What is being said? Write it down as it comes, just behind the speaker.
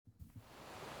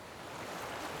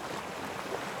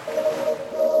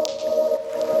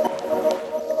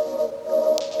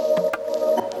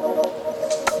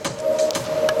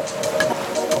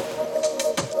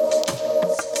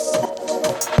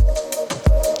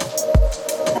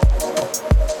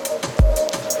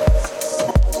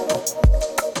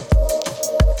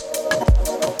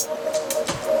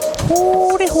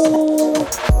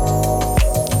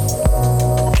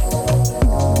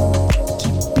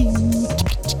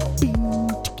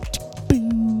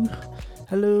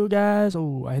guys.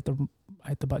 Oh, I hit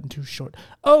the button too short.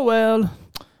 Oh well,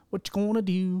 what you gonna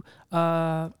do?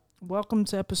 Welcome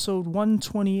to episode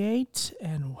 128,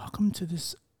 and welcome to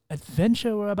this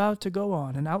adventure we're about to go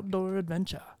on, an outdoor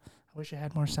adventure. I wish I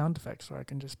had more sound effects so I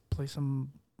can just play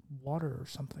some water or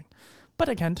something, but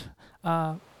I can't.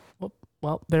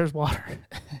 Well, there's water.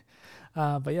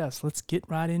 But yes, let's get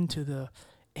right into the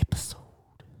episode.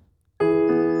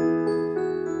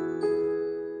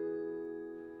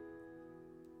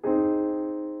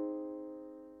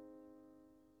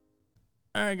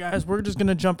 All right, guys, we're just going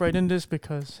to jump right into this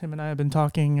because him and I have been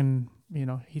talking and,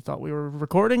 he thought we were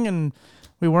recording and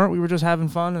we weren't. We were just having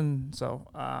fun. And so,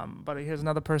 but here's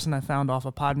another person I found off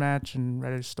of Podmatch and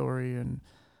read his story. And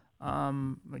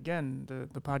again,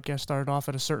 the podcast started off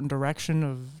at a certain direction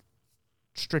of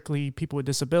strictly people with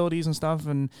disabilities and stuff.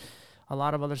 And a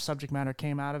lot of other subject matter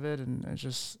came out of it. And it's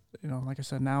just, like I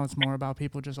said, now it's more about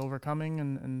people just overcoming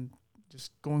and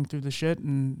just going through the shit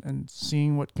and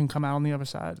seeing what can come out on the other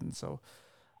side. And so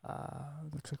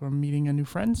looks like we're meeting a new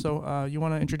friend. So you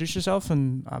want to introduce yourself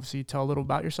and obviously tell a little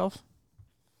about yourself?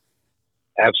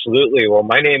 Absolutely. Well,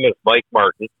 my name is Mike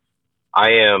Martin.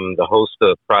 I am the host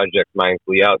of Project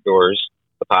Mindfully Outdoors,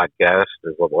 the podcast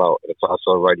as well. It's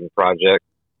also a writing project.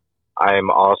 I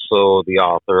am also the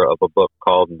author of a book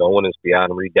called No One is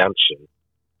Beyond Redemption,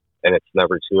 and it's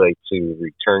never too late to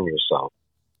return yourself.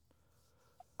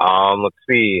 Let's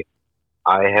see.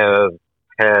 I have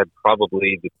had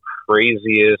probably the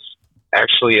craziest,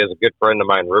 actually, as a good friend of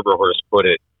mine, River Horse, put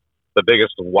it, the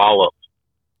biggest wallop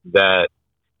that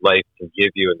life can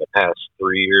give you in the past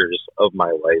 3 years of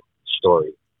my life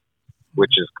story,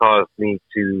 which has caused me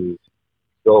to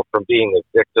go from being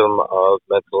a victim of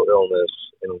mental illness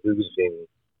and losing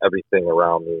everything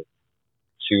around me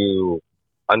to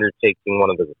undertaking one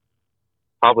of the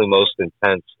probably most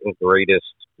intense and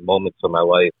greatest moments of my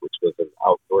life, which was an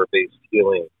outdoor-based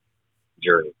healing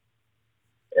journey.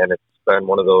 And it's been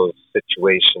one of those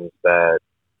situations that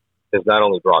has not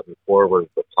only brought me forward,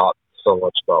 but taught me so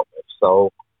much about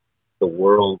myself, the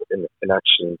world, and the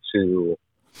connection to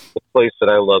the place that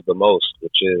I love the most,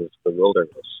 which is the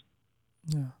wilderness.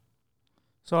 Yeah.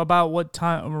 So about what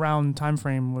time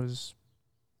frame was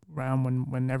around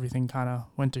when everything kind of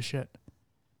went to shit?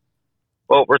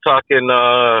 Well, we're talking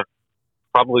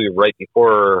probably right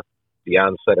before the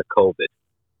onset of COVID.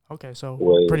 Okay, so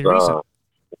pretty recent.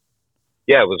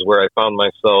 Yeah, it was where I found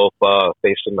myself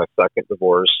facing my second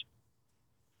divorce,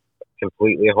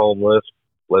 completely homeless,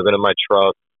 living in my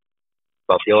truck.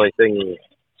 About the only thing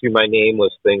to my name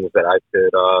was things that I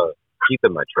could keep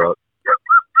in my truck.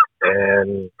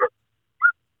 And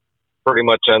pretty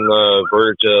much on the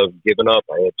verge of giving up.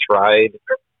 I had tried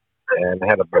and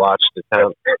had a botched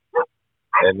attempt.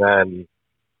 And then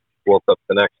woke up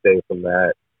the next day from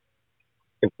that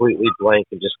completely blank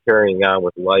and just carrying on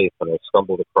with life. And I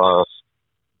stumbled across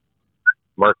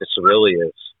Marcus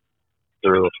Aurelius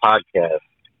through a podcast.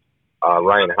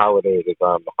 Ryan Holiday was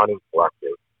on the Hunting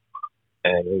Collective,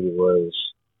 and he was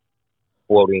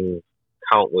quoting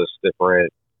countless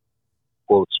different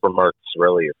quotes from Marcus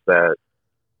Aurelius that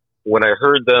when I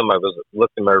heard them, I was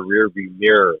looking in my rearview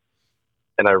mirror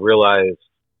and I realized,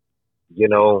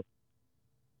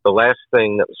 the last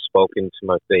thing that was spoken to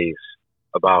my face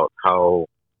about how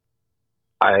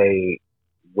I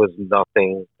was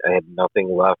nothing, I had nothing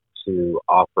left to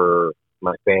offer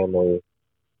my family,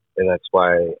 and that's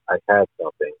why I had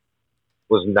nothing,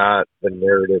 was not the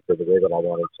narrative or the way that I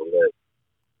wanted to live.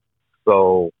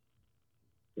 So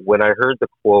when I heard the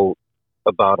quote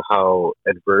about how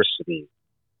adversity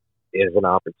is an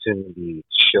opportunity to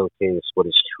showcase what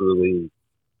is truly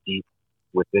deep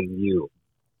within you,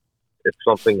 it's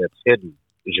something that's hidden,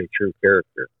 is your true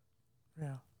character.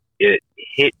 Yeah. It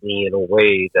hit me in a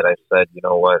way that I said, you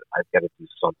know what, I've got to do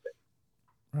something.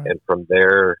 Right. And from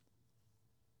there,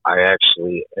 I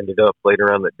actually ended up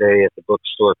later on that day at the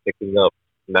bookstore picking up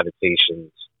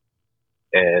Meditations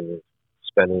and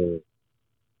spending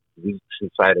weeks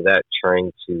inside of that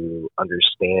trying to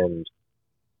understand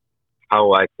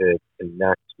how I could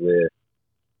connect with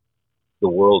the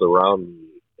world around me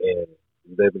and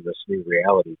live in this new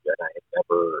reality that I had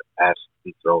never asked to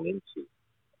be thrown into.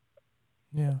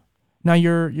 Yeah. Now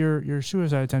your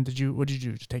suicide attempt, what did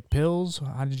you do? Take pills?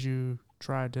 How did you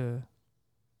try to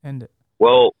end it?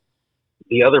 Well,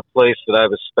 the other place that I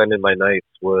was spending my nights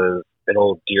was an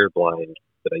old deer blind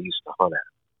that I used to hunt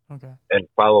at. Okay. And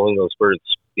following those words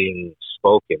being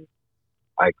spoken,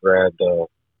 I grabbed a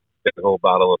big old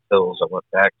bottle of pills. I went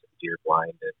back to the deer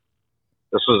blind, and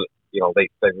this was,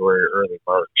 late February, early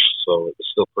March, so it was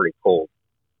still pretty cold.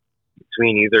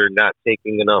 Between either not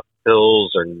taking enough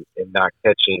pills and not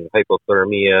catching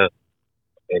hypothermia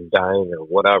and dying or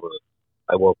whatever,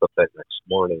 I woke up that next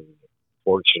morning,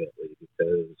 fortunately,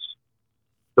 because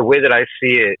the way that I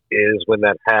see it is when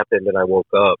that happened and I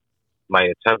woke up, my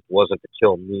attempt wasn't to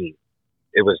kill me.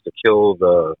 It was to kill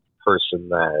the person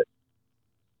that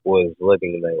was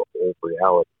living in their old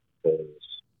reality, because,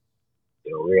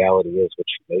 reality is what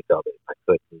you make of it. I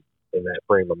couldn't, in that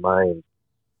frame of mind,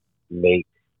 make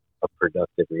a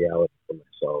productive reality for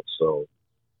myself. So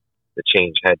the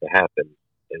change had to happen,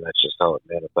 and that's just how it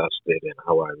manifested and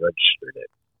how I registered it.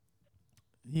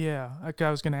 Yeah, I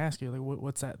was gonna ask you, like,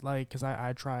 what's that like? Because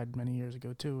I tried many years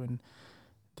ago too, and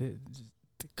the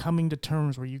coming to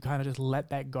terms where you kind of just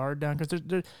let that guard down, because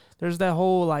there's that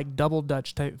whole like double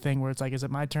dutch type thing where it's like, is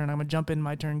it my turn? I'm gonna jump in,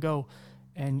 my turn, go,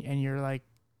 and you're like,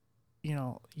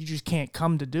 you just can't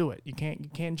come to do it. You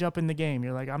can't jump in the game.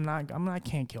 You're like, I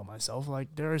can't kill myself.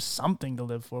 Like, there is something to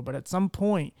live for, but at some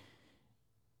point,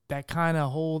 that kind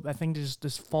of whole that thing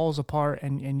just falls apart,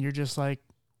 and you're just like,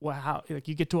 well, how, like,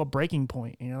 you get to a breaking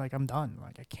point and you're like, I'm done.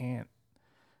 Like, I can't.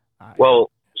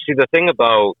 Well, see, the thing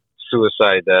about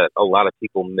suicide that a lot of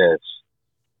people miss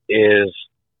is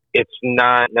it's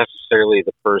not necessarily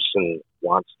the person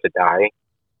wants to die,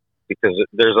 because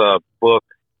there's a book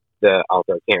that I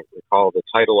can't recall the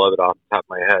title of it off the top of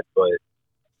my head, but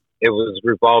it was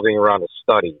revolving around a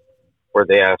study where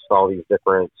they asked all these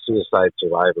different suicide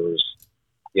survivors,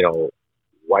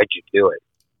 why'd you do it?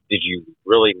 Did you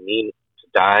really mean to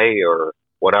die or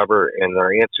whatever? And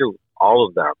their answer, all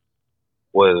of them,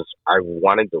 was, I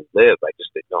wanted to live. I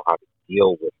just didn't know how to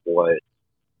deal with what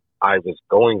I was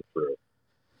going through.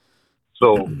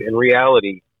 So in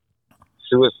reality,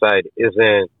 suicide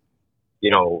isn't,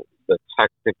 the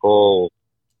technical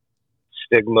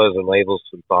stigmas and labels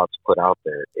and thoughts put out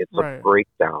there. It's right. A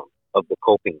breakdown of the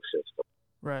coping system.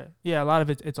 Right. Yeah, a lot of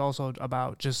it's also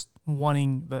about just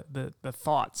wanting the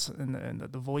thoughts and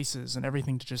the voices and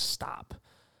everything to just stop.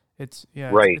 It's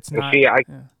right. It's not, see, I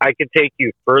could take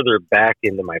you further back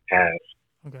into my past,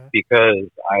 okay, because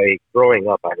growing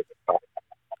up, I was a cutter,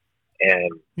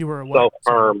 and you were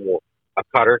self-harm, a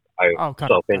cutter. I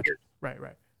self-injured. Gotcha.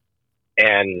 Right.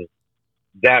 And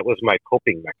that was my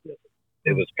coping mechanism.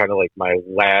 It was kind of like my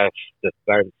last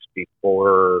defense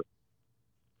before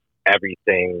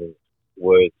everything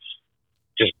was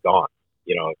just gone.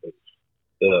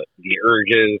 The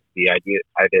urges, the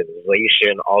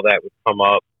idealization, all that would come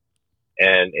up.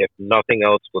 And if nothing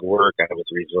else would work, I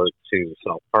would resort to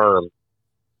self-harm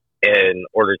in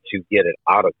order to get it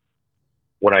out of me.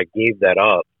 When I gave that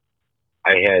up,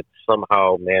 I had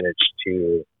somehow managed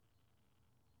to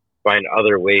find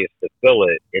other ways to fill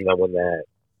it. And then when that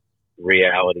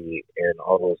reality and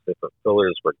all those different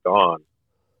fillers were gone,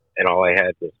 and all I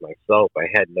had was myself, I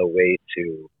had no way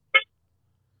to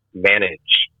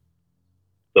manage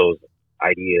those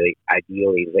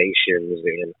idealizations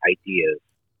and ideas.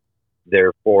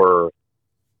 Therefore,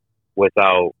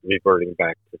 without reverting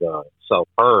back to the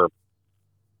self-harm,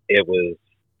 it was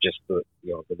just the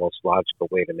most logical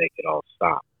way to make it all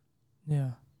stop.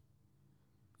 Yeah.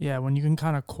 Yeah, when you can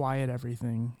kind of quiet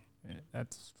everything,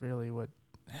 that's really what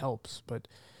helps. But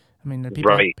I mean,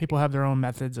 people have their own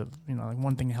methods of, like,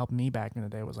 one thing that helped me back in the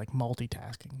day was like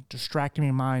multitasking, distracting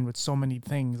my mind with so many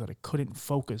things that I couldn't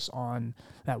focus on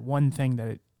that one thing that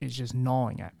it is just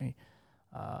gnawing at me,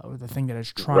 or the thing that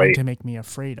is trying to make me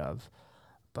afraid of.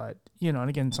 But, and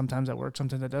again, sometimes that works,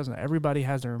 sometimes that doesn't. Everybody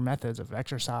has their methods of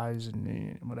exercise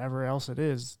and whatever else it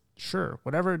is. Sure,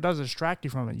 whatever it does distract you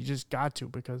from it, you just got to,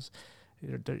 because,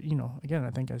 again,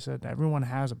 I think I said everyone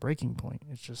has a breaking point.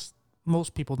 It's just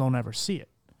most people don't ever see it.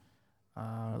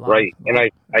 And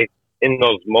I in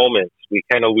those moments, we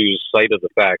kind of lose sight of the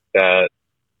fact that,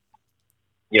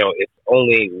 it's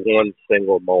only one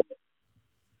single moment,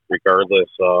 regardless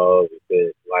of if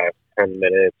it lasts 10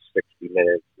 minutes, 60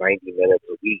 minutes, 90 minutes,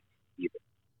 a week, even.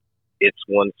 It's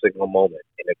one single moment,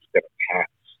 and it's going to pass.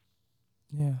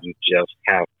 Yeah. You just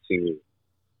have to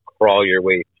crawl your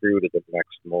way through to the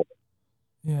next moment.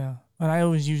 Yeah. And I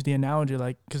always use the analogy,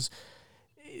 like, because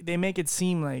they make it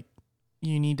seem like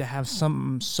you need to have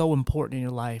something so important in your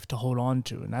life to hold on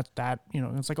to. And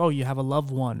it's like, oh, you have a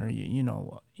loved one, or,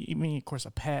 even, of course,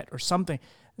 a pet or something.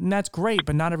 And that's great,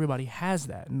 but not everybody has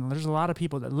that. And there's a lot of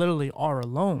people that literally are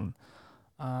alone.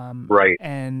 Right.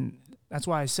 And that's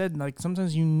why I said, like,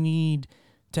 sometimes you need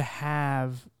to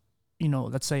have,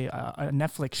 let's say a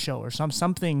Netflix show or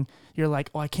something. You're like,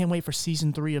 oh, I can't wait for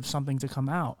season 3 of something to come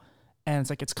out. And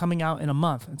it's like, it's coming out in a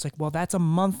month. It's like, well, that's a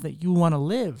month that you want to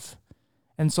live.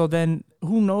 And so then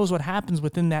who knows what happens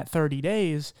within that 30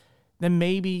 days. Then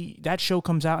maybe that show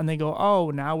comes out and they go,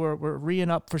 oh, now we're re-ing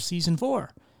up for season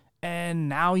 4. And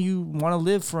now you want to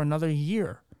live for another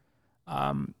year.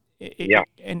 Yeah.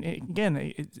 Again,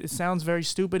 it sounds very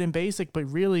stupid and basic, but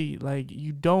really, like,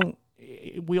 you don't.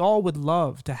 We all would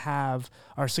love to have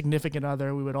our significant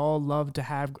other. We would all love to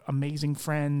have amazing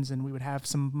friends, and we would have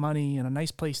some money and a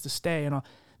nice place to stay, and all.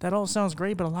 That all sounds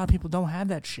great. But a lot of people don't have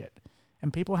that shit,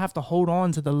 and people have to hold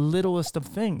on to the littlest of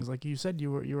things. Like you said,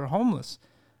 you were homeless.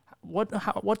 What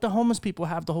do homeless people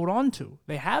have to hold on to?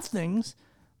 They have things,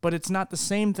 but it's not the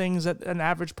same things that an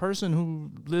average person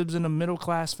who lives in a middle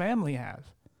class family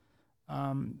have.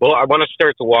 Well, I want to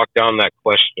start to walk down that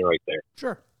question right there.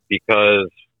 Sure. Because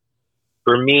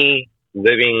for me,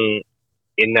 living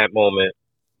in that moment,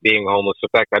 being homeless, in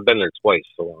fact, I've been there twice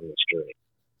along this journey.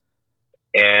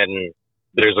 And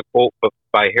there's a quote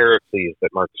by Heracles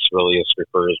that Marcus Aurelius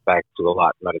refers back to a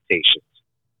lot in Meditations.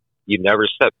 You never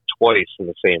step twice in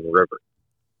the same river.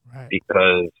 Right.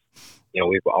 Because,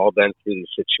 we've all been through these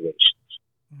situations.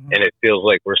 Mm-hmm. And it feels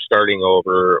like we're starting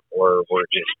over or we're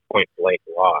just point blank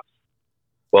lost.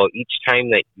 Well, each time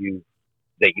that you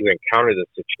encounter the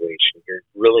situation, you're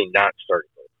really not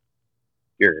starting over.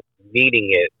 You're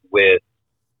meeting it with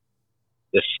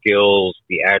the skills,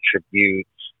 the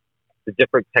attributes, the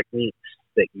different techniques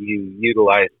that you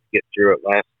utilized to get through it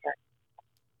last time.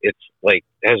 It's like,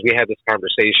 as we had this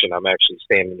conversation, I'm actually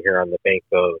standing here on the bank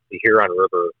of the Huron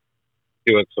River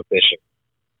doing some fishing.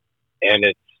 And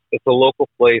it's a local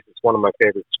place. It's one of my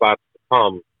favorite spots to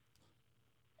come.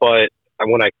 But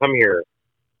when I come here,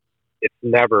 it's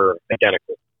never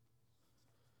identical.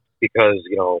 Because,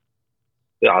 I'll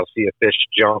see a fish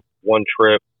jump one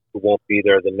trip who won't be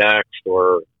there the next,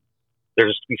 or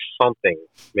there's just be something.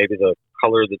 Maybe the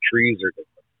color of the trees are different.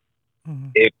 Mm-hmm.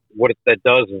 What that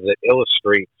does is it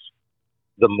illustrates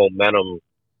the momentum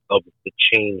of the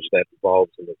change that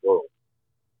evolves in the world.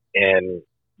 And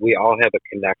we all have a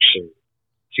connection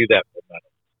to that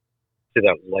momentum, to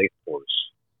that life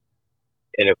force.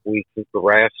 And if we can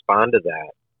grasp onto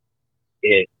that,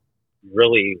 it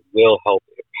really will help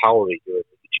empower you and lead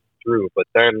you through. But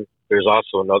then there's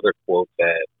also another quote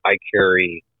that I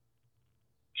carry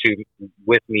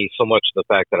with me so much, the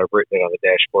fact that I've written it on the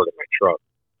dashboard of my truck,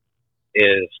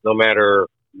 is no matter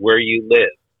where you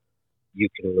live, you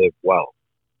can live well.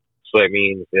 So that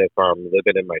means if I'm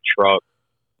living in my truck,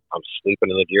 I'm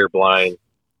sleeping in the deer blind,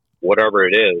 whatever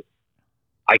it is,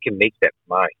 I can make that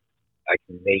mine. I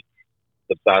can make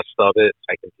the best of it.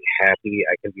 I can be happy.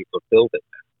 I can be fulfilled in that.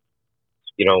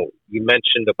 You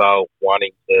mentioned about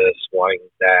wanting this, wanting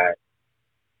that.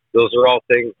 Those are all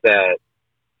things that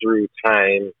through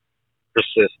time,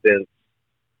 persistence,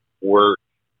 work,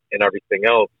 and everything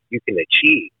else, you can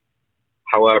achieve.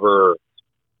 However,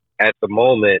 at the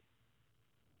moment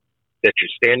that you're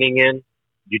standing in,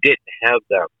 you didn't have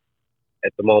them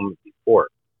at the moment before.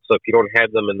 So if you don't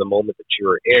have them in the moment that you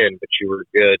were in, but you were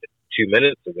good 2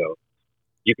 minutes ago,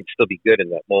 you can still be good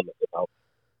in that moment without them.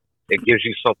 It gives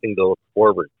you something to look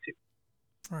forward to.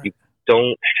 Right. You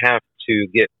don't have to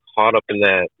get caught up in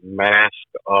that mask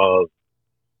of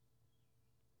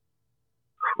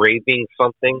craving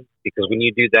something, because when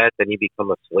you do that, then you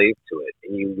become a slave to it,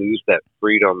 and you lose that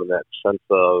freedom and that sense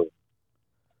of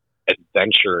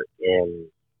adventure in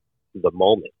the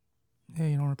moment. Yeah,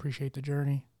 you don't appreciate the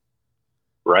journey.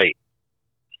 Right.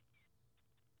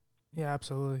 Yeah,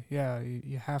 absolutely. Yeah,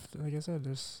 you have to, like I said,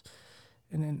 there's,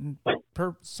 and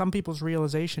some people's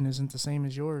realization isn't the same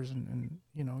as yours. And,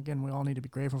 again, we all need to be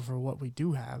grateful for what we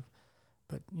do have.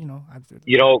 But,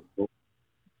 the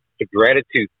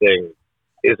gratitude thing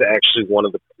is actually one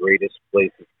of the greatest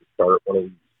places to start one of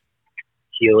these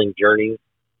healing journeys.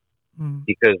 Mm.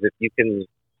 Because if you can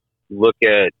look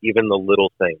at even the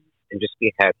little things and just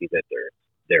be happy that they're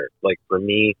there. Like for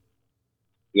me,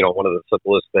 one of the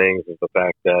simplest things is the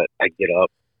fact that I get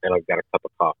up and I've got a cup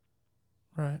of coffee.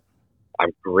 Right.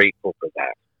 I'm grateful for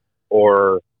that.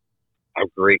 Or I'm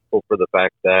grateful for the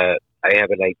fact that I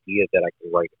have an idea that I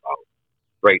can write about.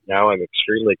 Right now, I'm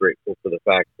extremely grateful for the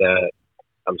fact that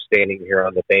I'm standing here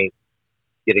on the bank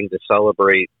getting to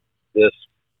celebrate this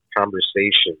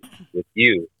conversation with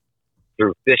you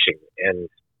through fishing and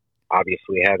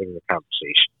obviously having the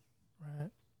conversation. Right.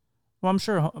 Well, I'm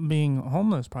sure being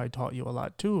homeless probably taught you a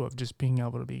lot too, of just being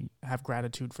able to have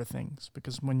gratitude for things,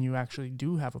 because when you actually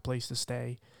do have a place to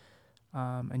stay,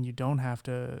 and you don't have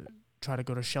to try to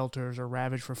go to shelters or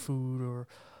ravage for food or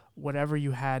whatever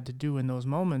you had to do in those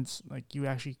moments, like you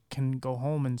actually can go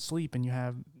home and sleep, and you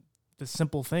have the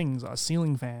simple things, a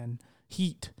ceiling fan,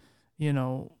 heat,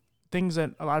 things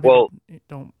that a lot of people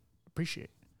don't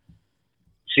appreciate.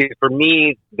 See, for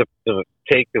me, the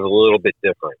take is a little bit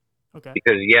different. Okay.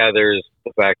 Because, there's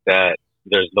the fact that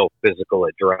there's no physical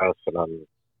address, and I'm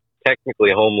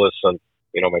technically homeless, and,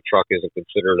 my truck isn't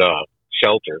considered a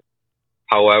shelter.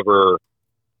 However,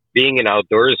 being an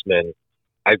outdoorsman,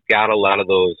 I've got a lot of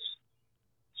those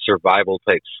survival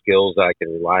type skills that I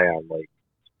can rely on. Like,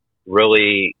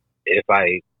 really, if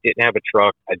I didn't have a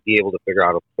truck, I'd be able to figure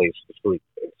out a place to sleep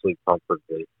and sleep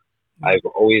comfortably. I've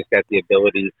always got the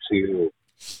ability to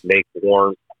make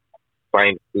warmth,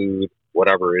 find food,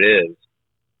 whatever it is.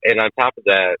 And on top of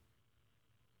that,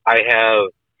 I have,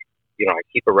 I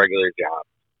keep a regular job.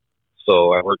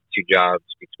 So I work two jobs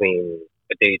between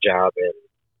a day job and,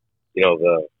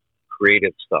 the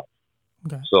creative stuff.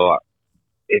 Okay. So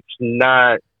it's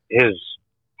not as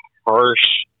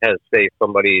harsh as, say,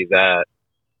 somebody that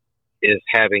is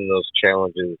having those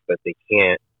challenges that they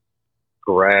can't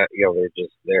grab, they're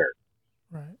just there.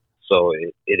 Right. So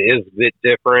it is a bit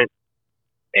different.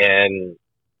 And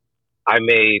I'm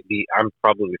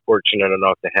probably fortunate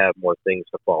enough to have more things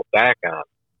to fall back on.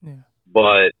 Yeah.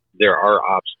 But there are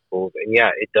obstacles. And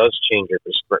yeah, it does change your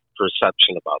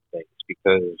perception about things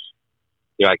because,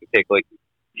 I can take like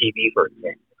TV, for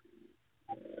example.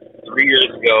 3.5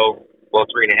 years ago,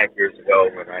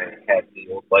 when I had the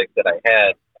old life that I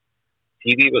had,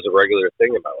 TV was a regular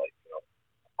thing in my life.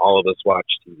 All of us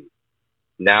watch TV.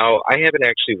 Now, I haven't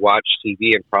actually watched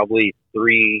TV in probably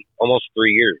almost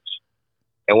 3 years.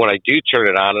 And when I do turn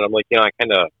it on, and I'm like, I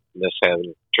kind of miss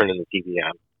having turning the TV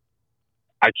on.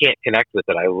 I can't connect with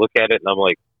it. I look at it and I'm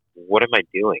like, what am I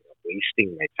doing? I'm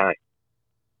wasting my time,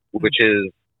 which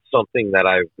is something that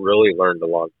I've really learned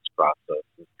along this process,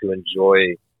 is to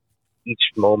enjoy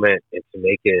each moment and to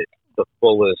make it the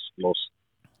fullest, most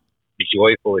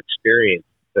joyful experience.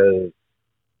 Because,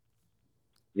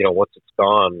 once it's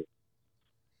gone,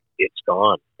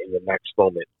 and the next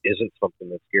moment isn't something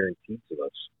that's guaranteed to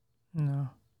us. No.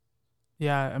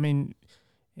 Yeah, I mean,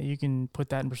 you can put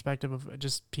that in perspective of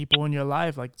just people in your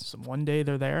life. Like, one day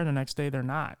they're there and the next day they're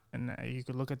not. And you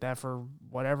could look at that for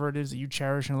whatever it is that you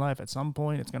cherish in life. At some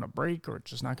point, it's going to break or it's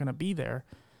just not going to be there.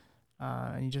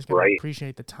 And you just got to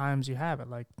appreciate the times you have it.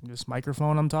 Like this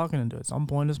microphone I'm talking into. At some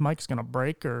point, this mic's going to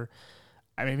break, or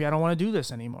maybe I don't want to do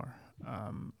this anymore.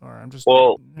 Or I'm just...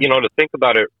 Well, to think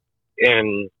about it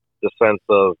in the sense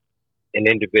of an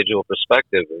individual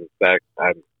perspective. In fact,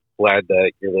 I'm glad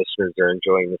that your listeners are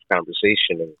enjoying this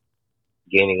conversation and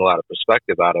gaining a lot of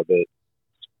perspective out of it,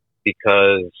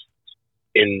 because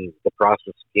in the process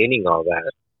of gaining all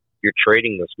that, you're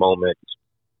trading this moment.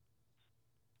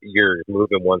 You're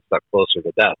moving one step closer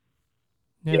to death,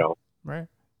 Right.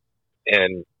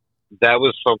 And that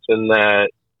was something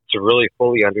that, to really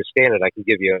fully understand it, I can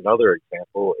give you another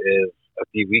example. Is a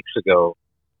few weeks ago,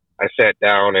 I sat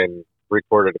down and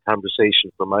recorded a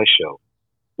conversation for my show,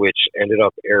 which ended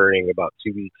up airing about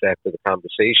 2 weeks after the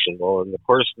conversation. Well, in the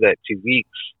course of that 2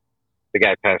 weeks, the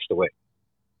guy passed away.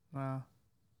 Wow.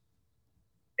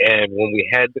 And when we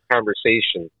had the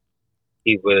conversation,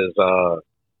 he was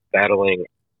battling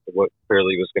what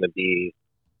clearly was going to be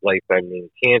life-ending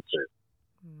cancer.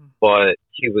 But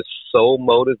he was so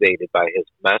motivated by his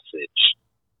message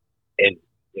and,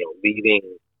 leaving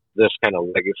this kind of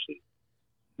legacy,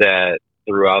 that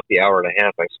throughout the hour and a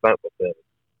half I spent with him,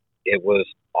 it was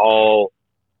all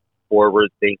forward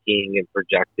thinking and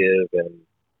projective and,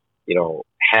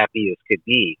 happy as could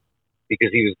be,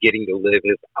 because he was getting to live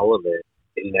his element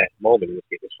in that moment. He was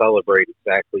getting to celebrate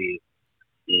exactly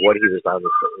what he was on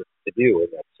this earth to do. And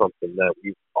that's something that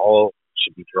we all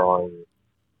should be drawing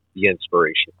the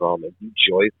inspiration from, and be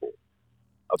joyful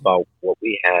about what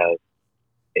we have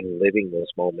in living those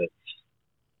moments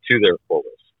to their fullest.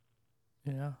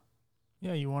 Yeah.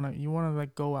 Yeah, you want to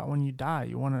like go out when you die.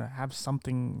 You want to have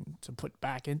something to put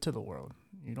back into the world.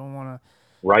 You don't want to...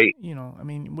 Right.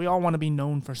 We all want to be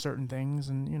known for certain things,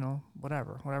 and,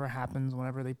 whatever happens,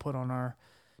 whatever they put on our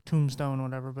tombstone,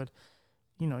 whatever. But,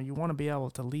 you want to be able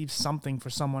to leave something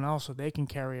for someone else so they can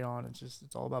carry on.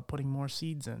 It's all about putting more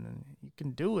seeds in, and you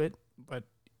can do it. But,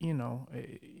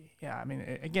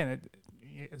 again,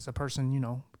 as a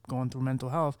person, going through mental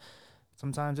health,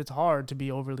 sometimes it's hard to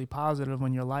be overly positive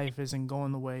when your life isn't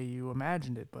going the way you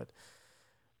imagined it. But,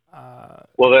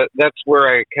 well, that's where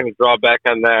I kind of draw back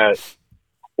on that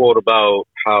quote about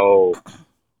how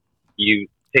you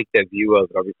take that view of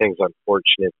everything's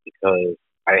unfortunate because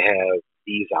I have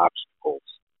these obstacles.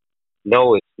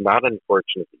 No, it's not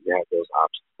unfortunate that you have those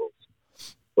obstacles.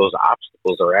 Those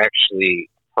obstacles are actually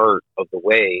part of the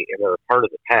way, and they're a part of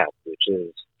the path, which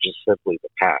is just simply the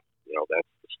path. That's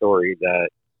the story that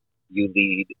you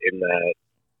lead and that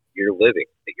you're living,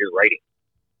 that you're writing.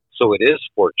 So it is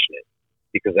fortunate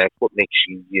because that's what makes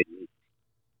you unique.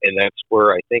 And that's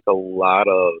where I think a lot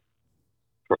of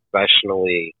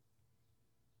professionally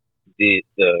the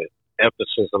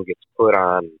emphasis gets put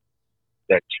on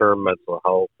that term mental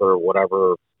health or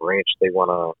whatever branch they want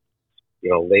to,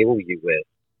 label you with.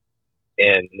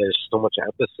 And there's so much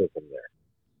emphasis in there.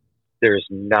 There's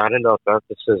not enough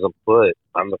emphasis put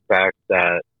on the fact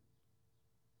that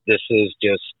this is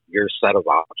just your set of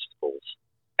obstacles.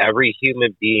 Every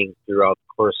human being throughout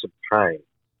the course of time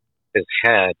has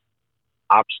had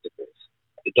obstacles.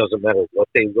 It doesn't matter what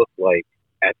they look like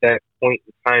at that point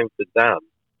in time for them.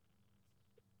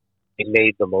 They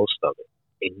made the most of it.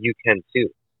 And you can too,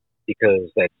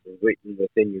 because that's written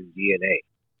within your DNA.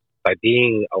 By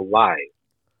being alive,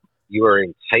 you are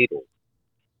entitled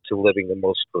to living the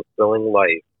most fulfilling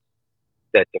life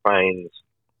that defines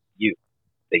you,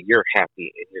 that you're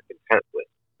happy and you're content with.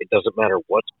 It doesn't matter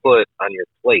what's put on your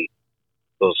plate.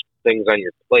 Those things on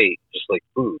your plate, just like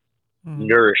food,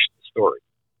 nourish the story.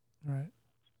 Right.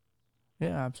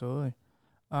 Yeah, absolutely.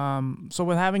 So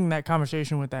with having that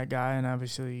conversation with that guy and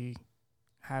obviously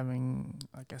having,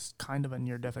 I guess, kind of a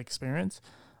near-death experience,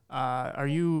 are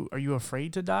you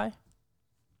afraid to die?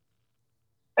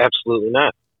 Absolutely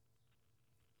not.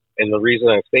 And the reason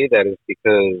I say that is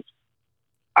because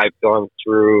I've gone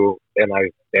through and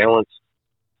I've balanced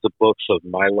the books of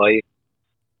my life.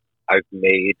 I've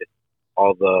made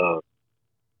all the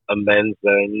amends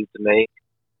that I need to make.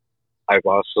 I've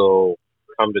also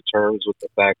come to terms with the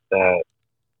fact that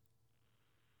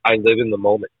I live in the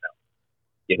moment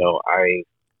now. I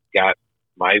got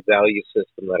my value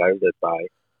system that I live by,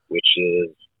 which is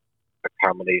a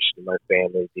combination of my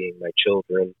family being my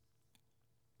children,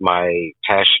 my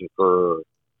passion for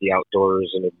the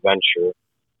outdoors and adventure,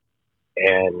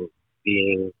 and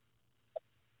being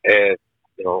a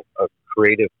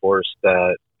creative force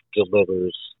that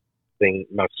delivers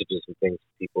messages and things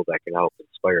to people that can help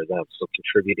inspire them. So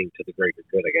contributing to the greater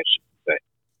good, I guess you could say.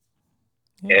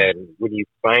 Yeah. And when you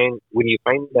find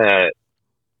that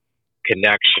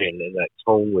connection and that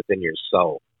tone within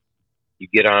yourself, you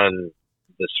get on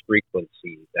this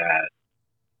frequency that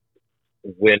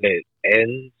when it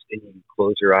ends and you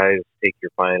close your eyes, take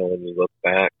your final, and you look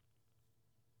back,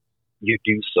 you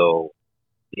do so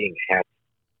being happy.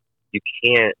 You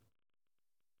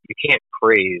can't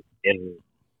crave and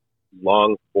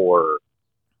long for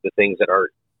the things that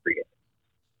aren't for you.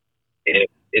 And if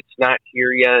it's not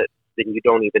here yet, then you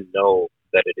don't even know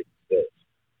that it exists.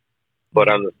 But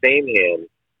on the same hand,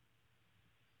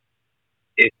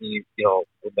 if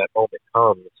when that moment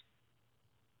comes,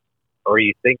 or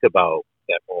you think about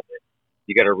that moment,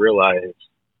 you got to realize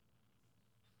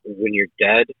when you're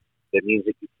dead, that means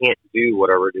that you can't do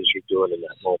whatever it is you're doing in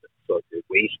that moment. So if you're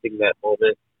wasting that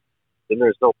moment, then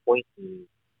there's no point in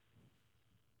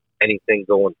anything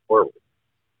going forward.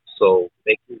 So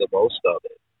making the most of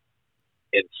it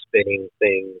and spinning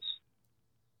things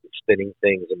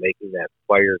and making that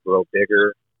fire grow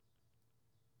bigger,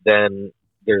 then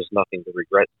there's nothing to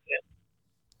regret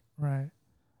in. Right.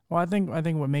 Well, I think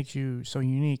what makes you so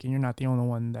unique, and you're not the only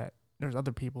one, that there's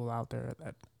other people out there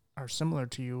that are similar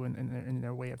to you in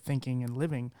their way of thinking and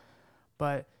living.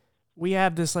 But we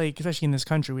have this, like, especially in this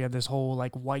country, we have this whole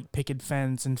like white picket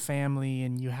fence and family,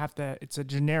 and it's a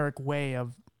generic way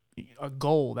of a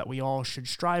goal that we all should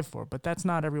strive for. But that's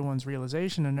not everyone's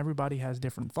realization, and everybody has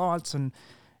different thoughts, and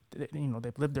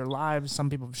they've lived their lives. Some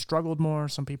people have struggled more.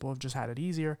 Some people have just had it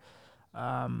easier.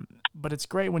 But it's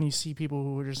great when you see people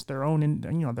who are just their own,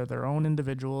 they're their own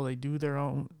individual. They do their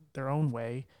own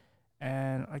way.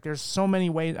 And like, there's so many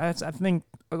ways. I think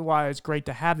why it's great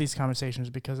to have these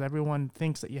conversations, because everyone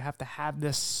thinks that you have to have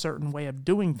this certain way of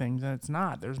doing things, and it's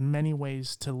not. There's many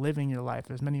ways to living your life.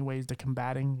 There's many ways to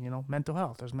combating, mental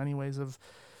health. There's many ways of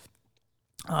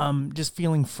just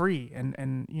feeling free.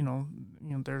 And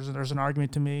there's an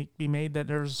argument to be made that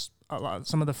there's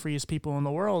some of the freest people in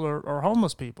the world are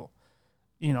homeless people.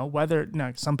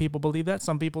 Some people believe that,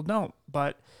 some people don't,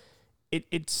 but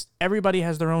it's everybody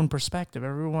has their own perspective.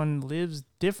 Everyone lives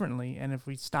differently. And if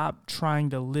we stop trying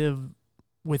to live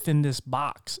within this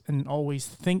box and always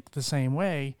think the same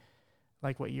way,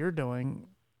 like what you're doing,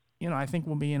 I think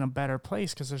we'll be in a better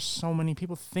place, because there's so many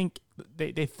people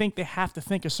they think they have to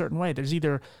think a certain way. There's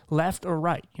either left or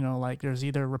right, like there's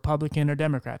either Republican or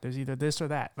Democrat. There's either this or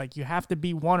that. Like, you have to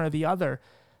be one or the other,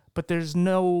 but there's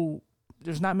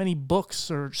not many books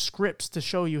or scripts to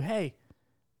show you, hey,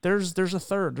 there's a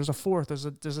third, there's a fourth, there's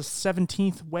a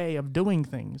 17th way of doing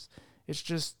things. It's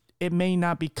just, it may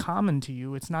not be common to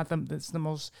you. It's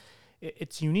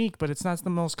unique, but it's not the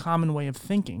most common way of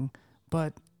thinking.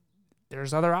 But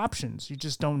there's other options. You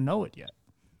just don't know it yet.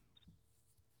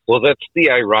 Well, that's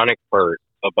the ironic part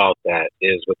about that,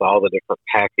 is with all the different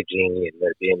packaging and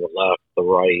there being the left, the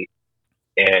right,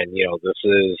 and this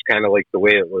is kind of like the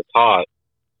way it was taught.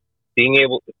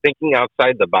 Thinking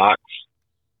outside the box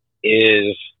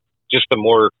is just a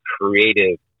more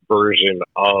creative version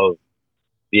of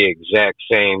the exact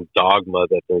same dogma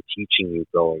that they're teaching you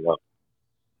growing up.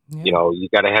 Yeah. You know, you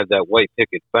got to have that white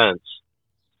picket fence.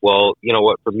 Well, you know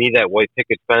what? For me, that white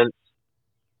picket fence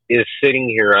is sitting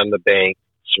here on the bank,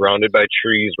 surrounded by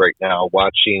trees right now,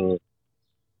 watching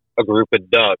a group of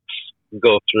ducks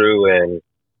go through and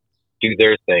do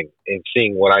their thing and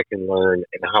seeing what I can learn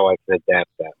and how I can adapt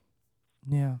that.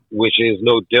 Yeah. Which is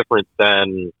no different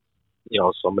than, you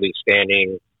know, somebody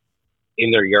standing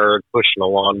in their yard pushing a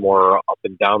lawnmower up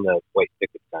and down that white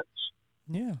picket fence.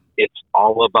 Yeah. It's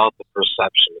all about the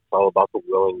perception. It's all about the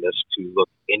willingness to look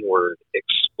inward,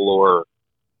 explore,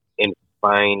 and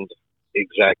find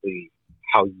exactly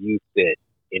how you fit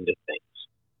into things.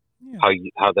 Yeah.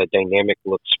 How that dynamic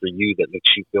looks for you that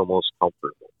makes you feel most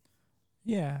comfortable.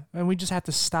 Yeah. And we just have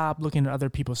to stop looking at other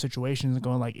people's situations and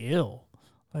going like, ill.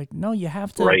 Like, no, you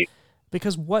have to, Right.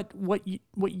 because what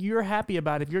you're happy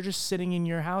about, if you're just sitting in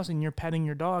your house and you're petting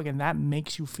your dog and that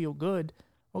makes you feel good,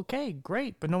 okay,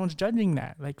 great, but no one's judging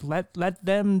that. Like, let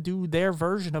them do their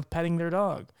version of petting their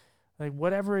dog. Like,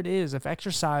 whatever it is, if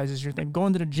exercise is your thing,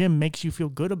 going to the gym makes you feel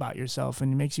good about yourself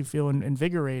and makes you feel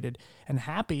invigorated and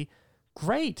happy,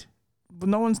 great. But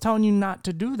no one's telling you not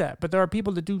to do that. But there are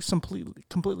people that do some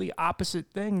completely opposite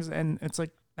things, and it's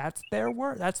like, that's their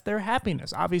work. That's their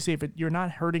happiness. Obviously, if you're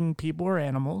not hurting people or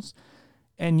animals,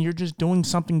 and you're just doing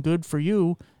something good for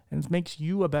you, and it makes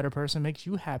you a better person, makes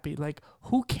you happy. Like,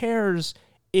 who cares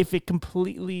if it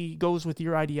completely goes with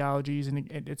your ideologies and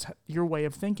it's your way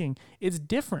of thinking? It's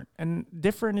different, and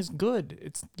different is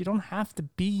good. You don't have to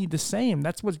be the same.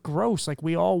 That's what's gross. Like,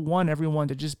 we all want everyone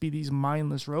to just be these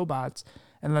mindless robots,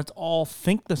 and let's all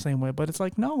think the same way. But it's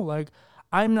like, no, like,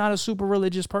 I'm not a super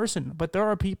religious person, but there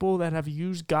are people that have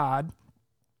used God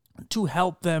to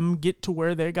help them get to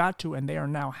where they got to, and they are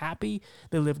now happy,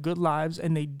 they live good lives,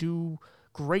 and they do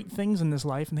great things in this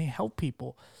life, and they help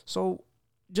people. So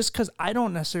just because I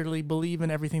don't necessarily believe in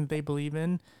everything that they believe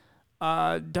in,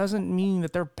 doesn't mean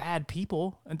that they're bad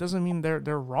people. It doesn't mean they're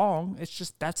wrong. It's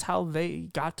just that's how they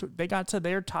got to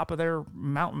their top of their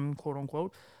mountain, quote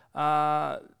unquote,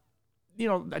 a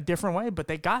different way, but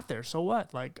they got there. So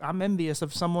what? Like, I'm envious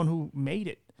of someone who made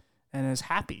it and is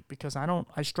happy, because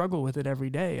I struggle with it every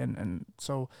day. And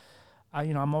so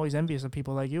I'm always envious of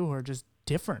people like you who are just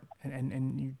different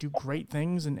and you do great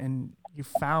things and you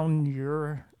found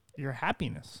your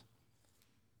happiness.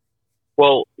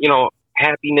 Well,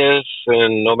 happiness,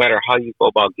 and no matter how you go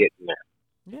about getting there.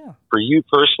 Yeah. For you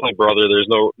personally, brother, there's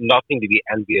nothing to be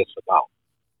envious about.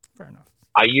 Fair enough.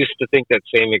 I used to think that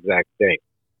same exact thing,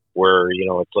 where,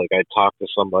 it's like I'd talk to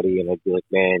somebody and I'd be like,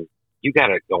 man, you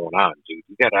got it going on, dude.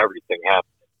 You got everything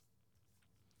happening.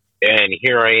 And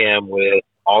here I am with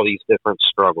all these different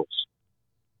struggles.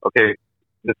 Okay,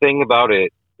 the thing about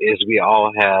it is we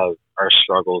all have our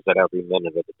struggles at every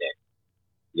minute of the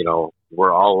day.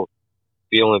 We're all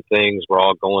feeling things. We're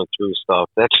all going through stuff.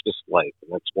 That's just life,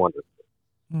 and that's wonderful.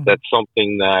 Mm-hmm. That's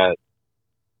something that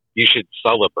you should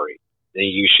celebrate, and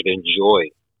you should enjoy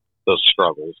those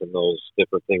struggles and those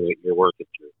different things that you're working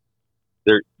through.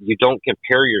 You don't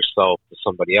compare yourself to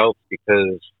somebody else,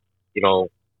 because, you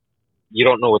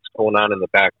don't know what's going on in the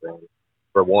background,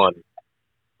 for one.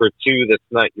 For two, that's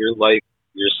not your life,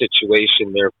 your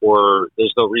situation, therefore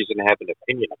there's no reason to have an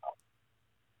opinion about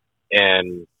it.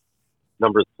 And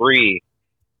number three,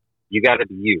 you got to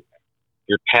be you.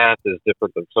 Your path is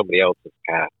different than somebody else's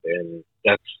path, and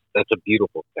that's a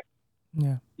beautiful thing.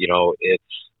 Yeah.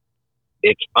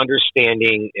 It's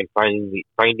understanding and finding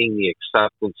the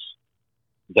acceptance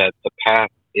that the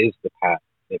path is the path.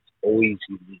 It's always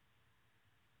unique.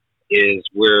 Is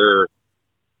where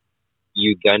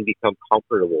you then become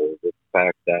comfortable with the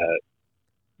fact that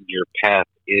your path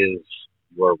is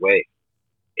your way,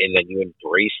 and then you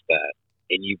embrace that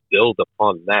and you build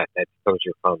upon that. That becomes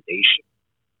your foundation.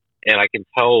 And I can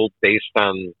tell, based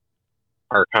on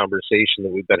our conversation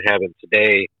that we've been having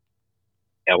today,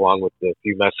 along with the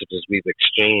few messages we've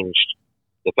exchanged,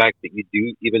 the fact that you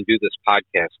do even do this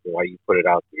podcast and why you put it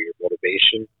out there, your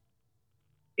motivation,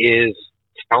 is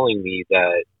telling me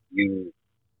that you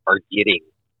are getting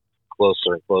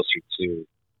closer and closer to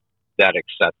that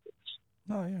acceptance.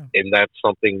 Oh, yeah. And that's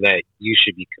something that you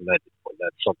should be commended for.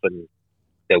 That's something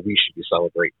that we should be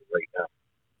celebrating right now.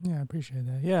 Yeah, I appreciate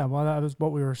that. Yeah, well, that was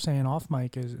what we were saying off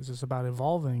mic, is just about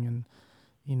evolving, and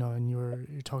and you're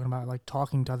talking about like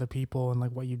talking to other people and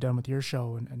like what you've done with your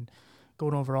show and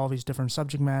going over all these different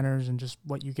subject matters and just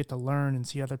what you get to learn and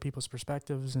see other people's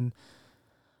perspectives. And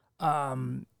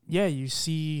yeah, you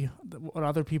see what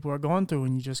other people are going through,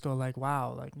 and you just go like,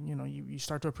 wow, like, you know, you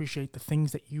start to appreciate the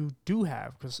things that you do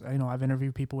have. Because, you know, I've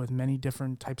interviewed people with many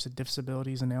different types of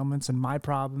disabilities and ailments, and my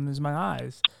problem is my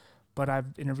eyes. But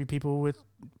I've interviewed people with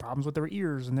problems with their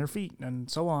ears and their feet and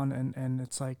so on. And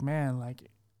it's like, man, like,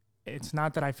 it's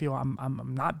not that I feel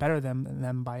I'm not better than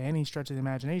them by any stretch of the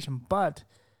imagination, but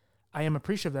I am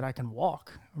appreciative that I can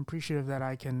walk. I'm appreciative that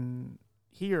I can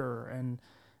hear, and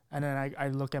then I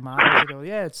look at my eyes and go,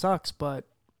 yeah, it sucks, but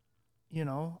you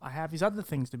know, I have these other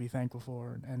things to be thankful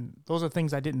for, and those are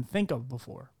things I didn't think of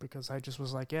before because I just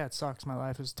was like, yeah, it sucks, my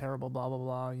life is terrible, blah blah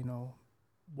blah, you know,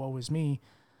 woe is me.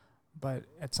 But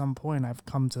at some point, I've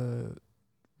come to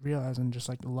realize and just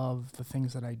like love the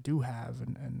things that I do have,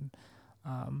 and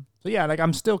so yeah, like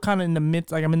I'm still kind of in the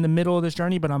like I'm in the middle of this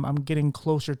journey, but I'm getting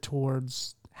closer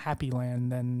towards happy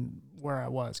land than where I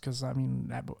was. Because I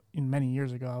mean, in many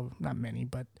years ago, not many,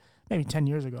 but maybe 10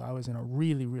 years ago, I was in a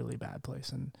really, really bad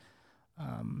place. And,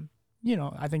 you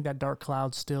know, I think that dark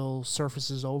cloud still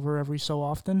surfaces over every so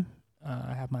often.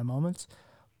 I have my moments,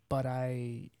 but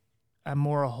I'm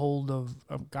more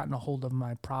I've gotten a hold of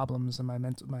my problems and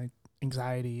my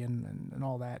anxiety and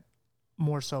all that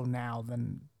more so now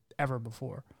than ever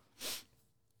before.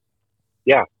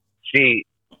 Yeah. See,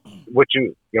 what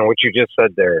you just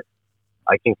said there,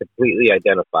 I can completely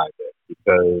identify with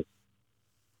because,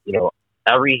 you know,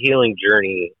 every healing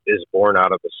journey is born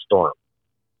out of a storm.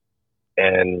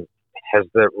 And as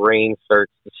the rain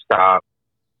starts to stop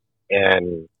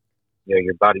and, you know,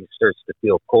 your body starts to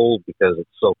feel cold because it's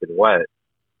soaking wet,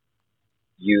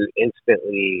 you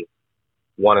instantly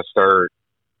want to start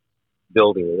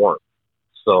building warmth.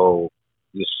 So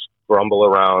you scramble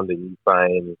around and you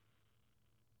find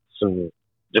some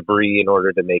debris in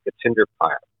order to make a tinder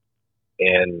pile.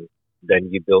 And then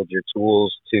you build your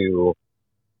tools to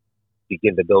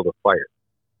begin to build a fire.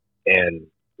 And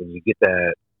when you get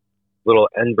that little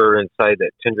ember inside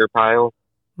that tinder pile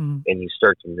and you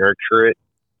start to nurture it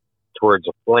towards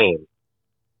a flame,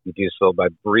 you do so by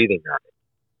breathing on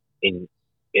it. And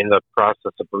in the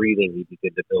process of breathing, you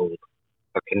begin to build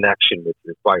a connection with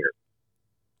your fire.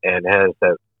 And as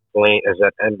that flame, as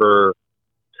that ember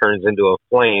turns into a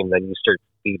flame, then you start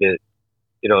to feed it,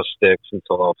 you know, sticks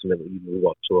until ultimately you move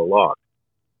up to a log.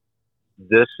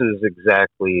 This is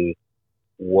exactly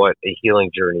what a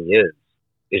healing journey is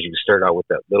you start out with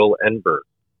that little ember,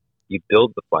 you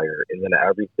build the fire, and then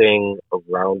everything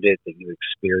around it that you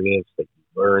experience, that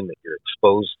you learn, that you're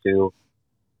exposed to,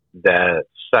 that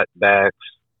setbacks,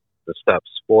 the steps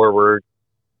forward,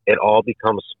 it all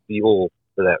becomes fuel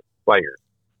for that fire.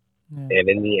 Yeah. And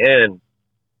in the end,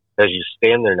 as you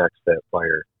stand there next to that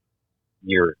fire,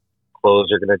 your clothes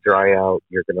are going to dry out,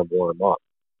 you're going to warm up,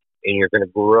 and you're going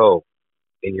to grow,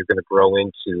 and you're going to grow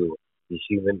into the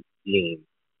human being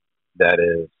that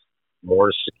is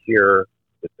more secure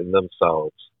within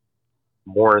themselves,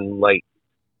 more enlightened,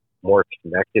 more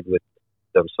connected with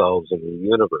themselves and the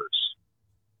universe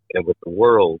and with the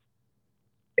world.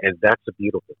 And that's a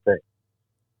beautiful thing.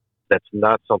 That's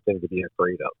not something to be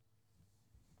afraid of.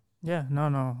 Yeah,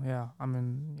 no, yeah. I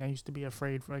mean, I used to be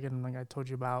afraid, again, like I told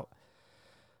you about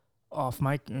off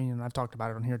mic, and I've talked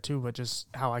about it on here too, but just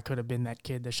how I could have been that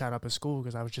kid that shot up at school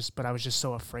because I was just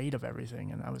so afraid of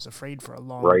everything, and I was afraid for a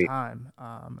long time.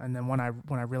 And then when I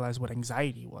realized what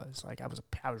anxiety was, like I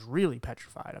was really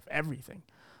petrified of everything,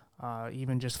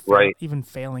 even just even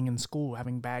failing in school,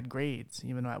 having bad grades.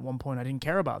 Even at one point, I didn't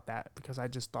care about that because I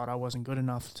just thought I wasn't good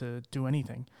enough to do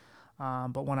anything.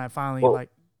 But when I finally go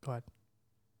ahead.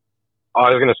 I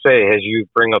was going to say, as you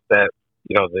bring up that,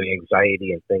 you know, the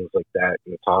anxiety and things like that,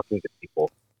 you know, talking to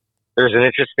people, there's an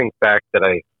interesting fact that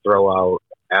I throw out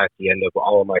at the end of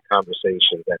all of my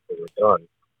conversations after we're done,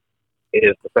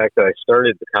 is the fact that I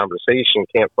started the conversation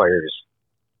campfires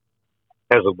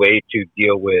as a way to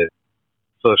deal with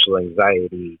social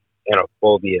anxiety and a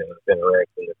phobia of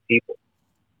interacting with people.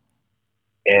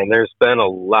 And there's been a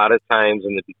lot of times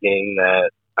in the beginning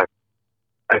that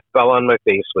I fell on my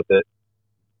face with it.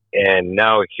 And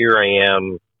now here I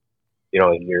am, you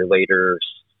know, a year later,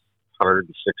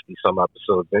 160 some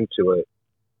episodes into it.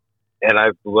 And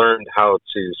I've learned how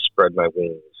to spread my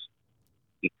wings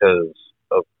because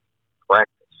of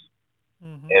practice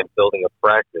and building a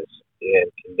practice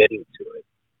and committing to it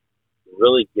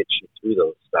really gets you through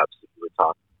those steps that you were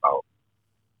talking about.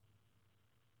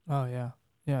 Oh, yeah.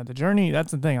 Yeah, the journey,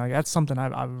 that's the thing. Like, that's something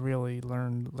I've really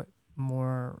learned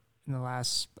more in the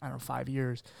last, 5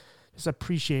 years. Just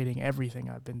appreciating everything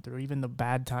I've been through, even the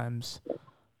bad times,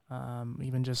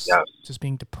 even just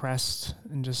being depressed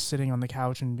and just sitting on the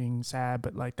couch and being sad.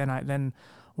 But like then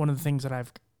one of the things that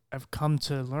I've I've come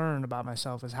to learn about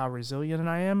myself is how resilient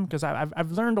I am. Because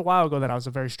I've learned a while ago that I was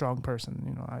a very strong person.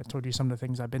 You know, I told you some of the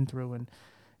things I've been through, and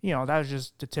you know, that was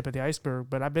just the tip of the iceberg.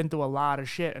 But I've been through a lot of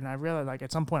shit, and I realized, like,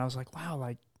 at some point I was like, wow,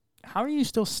 like, how are you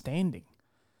still standing?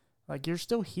 Like, you're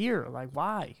still here. Like,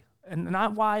 why? And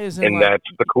not why is in, And like, that's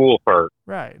the cool part.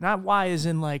 right. Not why is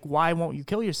in, like, why won't you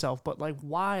kill yourself? But, like,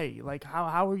 why? Like,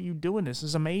 how are you doing this? This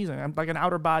is amazing. I'm like an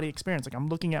outer body experience. Like, I'm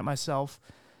looking at myself,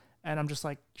 and I'm just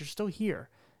like, you're still here.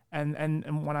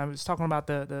 And when I was talking about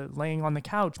the laying on the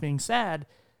couch being sad,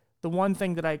 the one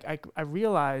thing that I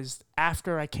realized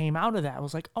after I came out of that, I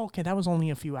was like, oh, okay, that was only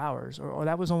a few hours, or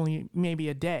that was only maybe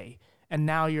a day. And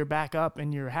now you're back up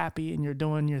and you're happy and you're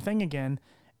doing your thing again.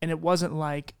 And it wasn't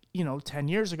like, you know, 10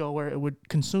 years ago where it would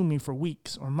consume me for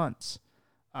weeks or months.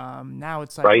 Now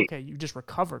it's like, Right. okay, you just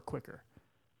recover quicker.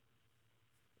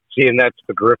 See, and that's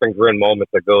the grip and grin moment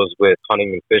that goes with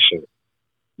hunting and fishing.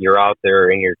 You're out there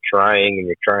and you're trying and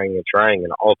you're trying and trying,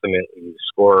 and ultimately you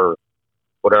score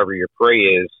whatever your prey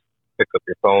is. Pick up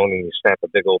your phone and you snap a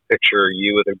big old picture of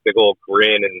you with a big old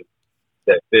grin and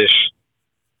that fish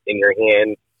in your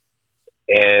hand,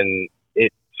 and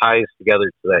it ties together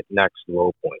to that next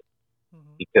low point.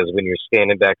 Mm-hmm. Because when you're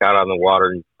standing back out on the water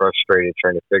and frustrated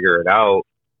trying to figure it out,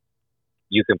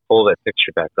 you can pull that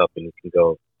picture back up and you can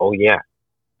go, oh yeah,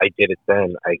 I did it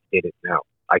then, I did it now,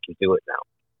 I can do it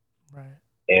now. Right.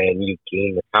 And you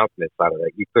gain the confidence out of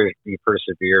that. You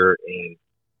persevere, and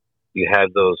you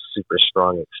have those super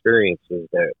strong experiences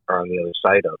that are on the other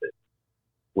side of it,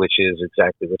 which is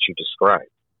exactly what you described.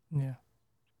 Yeah.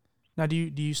 Now, do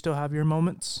you still have your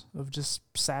moments of just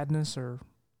sadness or,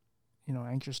 you know,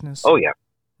 anxiousness? Oh yeah.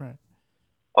 Right.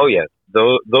 Oh yeah.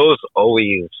 Those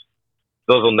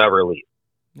will never leave.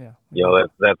 Yeah. You know,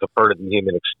 that's a part of the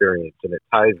human experience, and it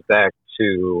ties back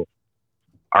to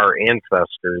our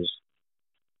ancestors,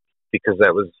 because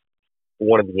that was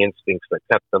one of the instincts that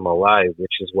kept them alive,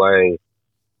 which is why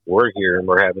we're here and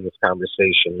we're having this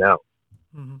conversation now.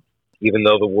 Mm-hmm. Even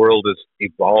though the world has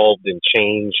evolved and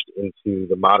changed into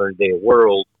the modern day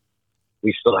world,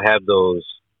 we still have those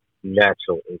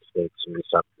natural instincts and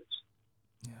receptors.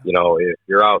 Yeah. You know, if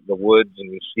you're out in the woods and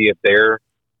you see a bear,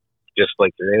 just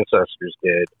like your ancestors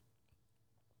did,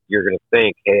 you're going to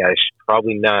think, hey, I should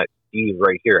probably not be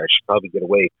right here. I should probably get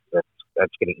away, because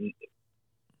that's going to eat me.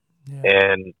 Yeah.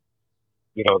 And,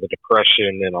 you know, the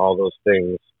depression and all those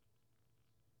things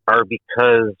are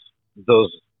because those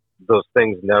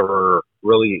things never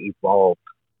really evolved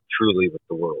truly with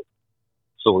the world.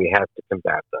 So we have to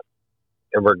combat them.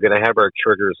 And we're going to have our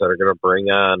triggers that are going to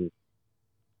bring on,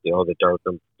 you know, the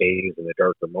darker days and the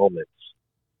darker moments.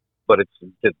 But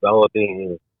it's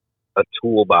developing a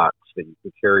toolbox that you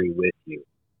can carry with you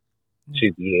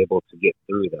to be able to get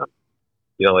through them.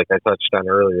 You know, like I touched on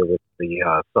earlier with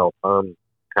the self-harm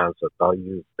concept, I'll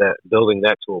use that, building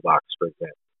that toolbox, for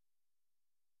example.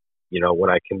 You know,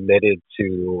 when I committed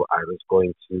to, I was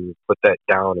going to put that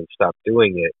down and stop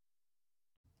doing it,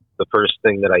 the first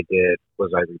thing that I did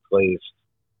was I replaced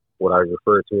what I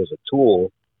refer to as a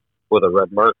tool with a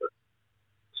red marker.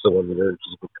 So when the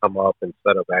urges would come up,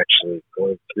 instead of actually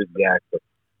going through the act of,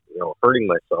 you know, hurting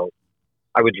myself,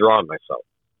 I would draw on myself.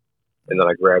 And then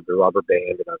I grabbed a rubber band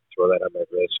and I'd throw that on my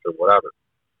wrist or whatever.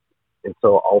 And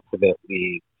so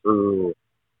ultimately, through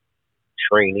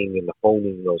training and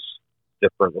honing those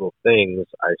different little things,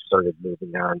 I started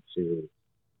moving on to,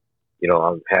 you know,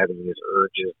 I'm having these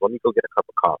urges. Let me go get a cup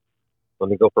of coffee. Let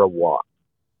me go for a walk.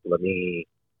 Let me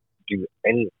do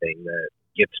anything that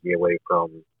gets me away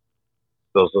from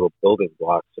those little building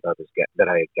blocks that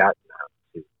I had gotten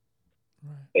onto.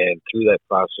 Right. And through that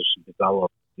process, you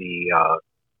develop the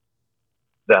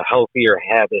healthier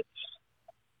habits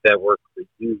that work for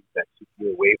you, that keep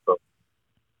you away from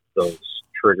those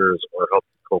triggers or help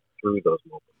you cope through those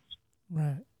moments.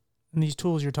 Right. And these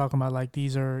tools you're talking about, like,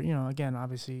 these are, you know, again,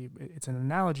 obviously it's an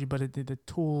analogy, but the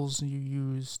tools you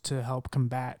use to help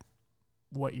combat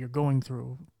what you're going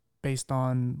through based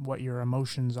on what your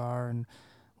emotions are and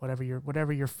whatever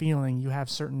you're feeling, you have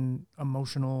certain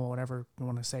emotional, whatever you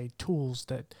want to say, tools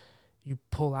that you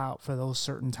pull out for those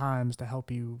certain times to help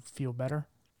you feel better.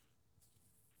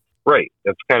 Right.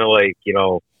 That's kind of like, you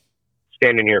know,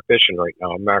 standing here fishing right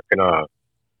now. I'm not going to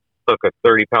hook a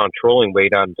 30-pound trolling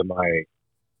weight onto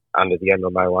the end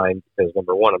of my line, because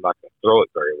number one, I'm not going to throw it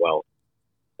very well.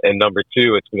 And number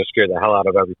two, it's going to scare the hell out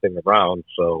of everything around.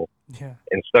 So yeah.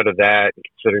 Instead of that,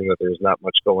 considering that there's not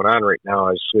much going on right now,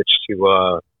 I've switched to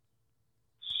a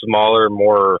smaller,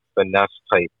 more finesse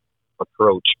type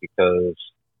approach, because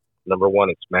number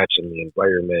one, it's matching the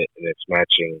environment and it's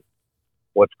matching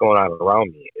what's going on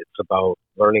around me. It's about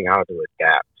learning how to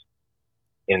adapt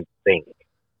and think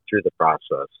through the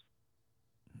process,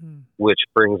 Hmm. which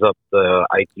brings up the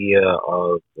idea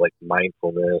of like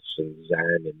mindfulness and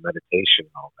Zen and meditation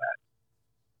and all that.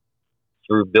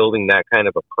 Through building that kind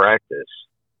of a practice,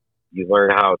 you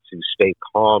learn how to stay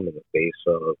calm in the face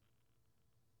of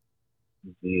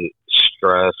the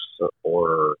stress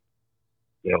or,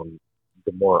 you know,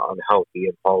 the more unhealthy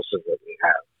impulses that we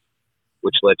have,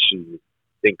 which lets you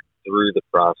think through the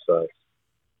process,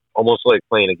 almost like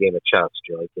playing a game of chess.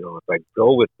 You're like, you know, if I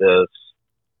go with this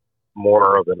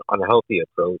more of an unhealthy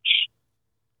approach,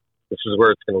 this is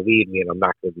where it's going to lead me, and I'm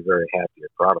not going to be very happy or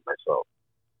proud of myself.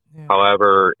 Yeah.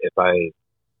 However, if I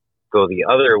go the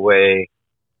other way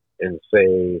and say,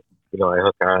 you know, I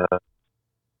hook on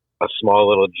a small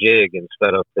little jig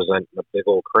instead of presenting a big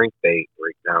old crankbait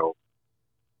right now,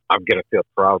 I'm going to feel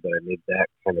proud that I made that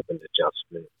kind of an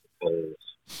adjustment because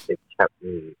it kept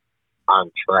me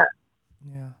on track.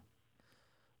 Yeah.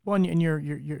 Well, and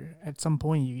you're at some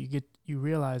point you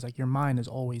realize like your mind is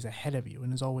always ahead of you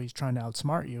and is always trying to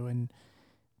outsmart you. And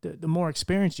the more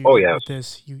experience you Oh, get yes. with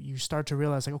this, you start to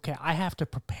realize like, okay, I have to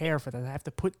prepare for that. I have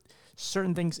to put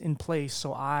certain things in place.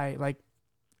 So I like,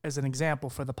 as an example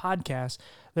for the podcast,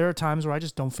 there are times where I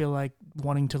just don't feel like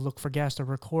wanting to look for guests or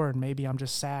record. Maybe I'm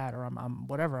just sad or I'm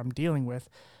whatever I'm dealing with.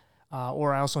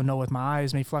 Or I also know with my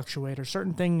eyes may fluctuate or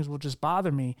certain things will just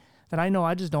bother me that I know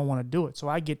I just don't want to do it. So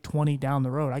I get 20 down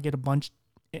the road. I get a bunch,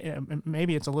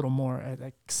 maybe it's a little more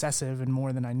excessive and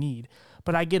more than I need,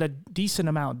 but I get a decent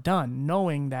amount done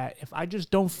knowing that if I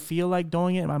just don't feel like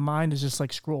doing it, my mind is just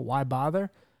like, screw it, why bother?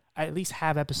 I at least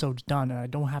have episodes done and I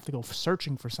don't have to go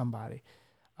searching for somebody.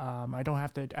 I don't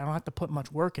have to put much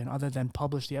work in other than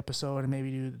publish the episode and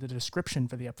maybe do the description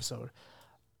for the episode.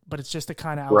 But it's just to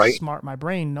kind of Right. outsmart my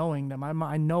brain, knowing that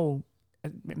I know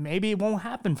maybe it won't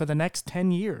happen for the next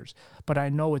 10 years, but I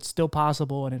know it's still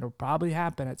possible and it'll probably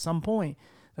happen at some point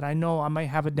that I know I might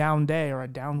have a down day or a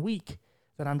down week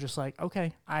that I'm just like,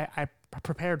 okay, I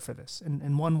prepared for this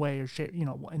in one way or shape, you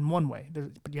know, in one way.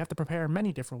 But you have to prepare in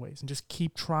many different ways and just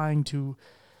keep trying to,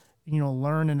 you know,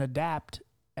 learn and adapt.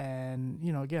 And,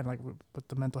 you know, again, like with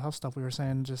the mental health stuff we were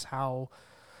saying, just how,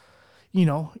 you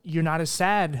know, you're not as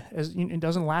sad as it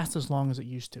doesn't last as long as it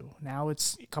used to. Now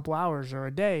it's a couple hours or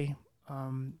a day,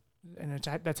 and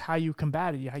that's how you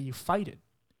combat it, how you fight it,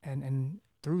 and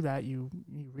through that you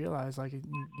realize like you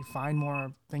find more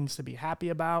things to be happy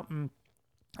about, and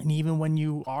even when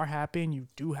you are happy and you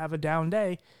do have a down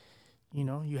day, you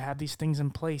know, you have these things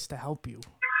in place to help you.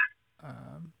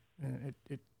 And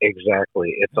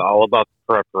Exactly. It's all about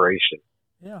preparation.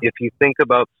 yeah, If you think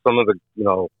about some of the, you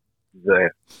know, the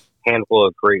handful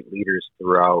of great leaders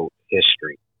throughout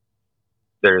history,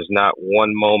 there's not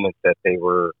one moment that they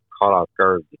were caught off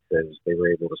guard because they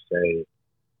were able to say,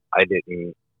 I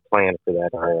didn't plan for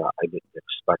that or I didn't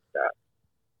expect that.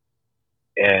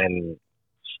 And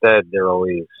instead, they're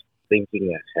always thinking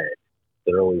ahead.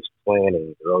 They're always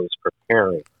planning. They're always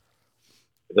preparing.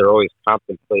 They're always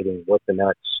contemplating what the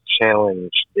next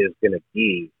challenge is going to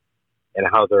be and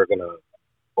how they're going to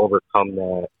overcome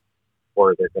that,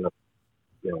 or they're going to,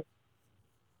 you know,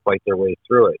 fight their way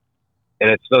through it.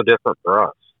 And it's no different for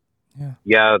us.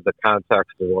 Yeah, the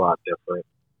context is a lot different,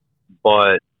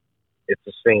 but it's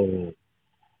the same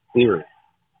theory.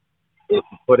 If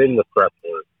you put in the prep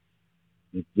work,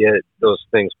 you get those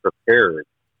things prepared.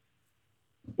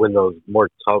 When those more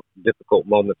tough, difficult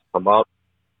moments come up,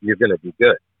 you're going to be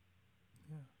good.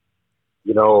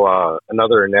 You know,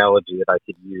 another analogy that I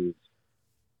could use,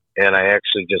 and I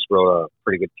actually just wrote a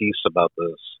pretty good piece about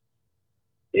this,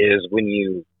 is when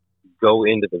you go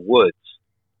into the woods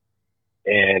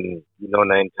and, you know,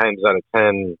 9 times out of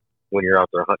 10, when you're out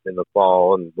there hunting in the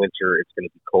fall and winter, it's going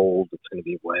to be cold, it's going to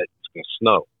be wet, it's going to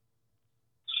snow.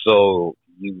 So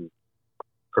you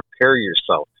prepare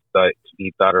yourself to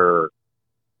be better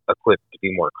equipped, to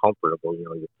be more comfortable. You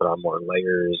know, you put on more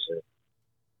layers and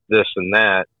this and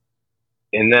that.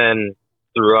 And then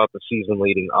throughout the season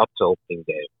leading up to opening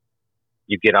day,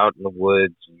 you get out in the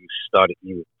woods, you study,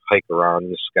 you hike around,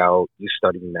 you scout, you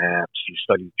study maps, you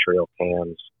study trail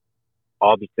cams,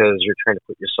 all because you're trying to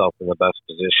put yourself in the best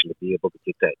position to be able to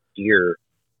get that deer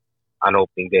on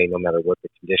opening day, no matter what the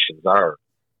conditions are.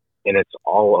 And it's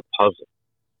all a puzzle.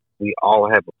 We all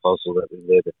have a puzzle that we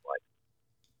live in life.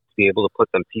 To be able to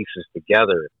put them pieces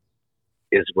together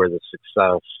is where the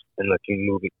success and the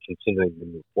continuing to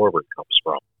move forward comes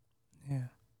from.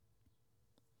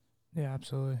 Yeah,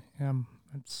 absolutely.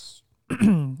 It's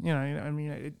you know, I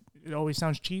mean, it always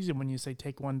sounds cheesy when you say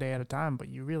take one day at a time, but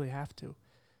you really have to.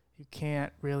 You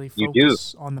can't really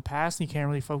focus on the past. And you can't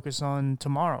really focus on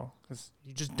tomorrow because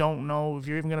you just don't know if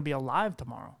you're even going to be alive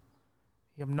tomorrow.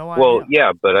 You have no idea. Well,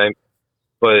 yeah,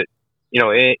 but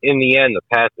in the end, the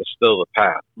path is still the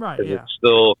path Right. because it Yeah.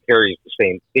 still carries the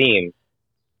same theme,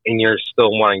 and you're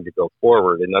still wanting to go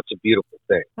forward, and that's a beautiful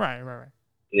thing. Right. Right.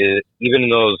 Right. Even in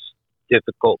those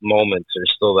difficult moments,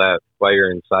 there's still that fire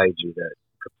inside you that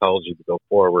propels you to go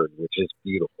forward, which is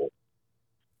beautiful.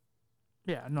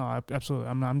 Yeah. No. Absolutely.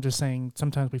 I'm just saying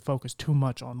sometimes we focus too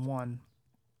much on one,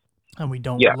 and we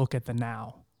don't Yeah, look at the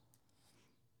now.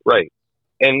 right.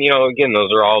 And again,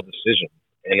 those are all decisions,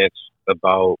 and it's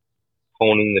about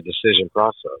honing the decision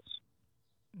process.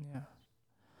 Yeah.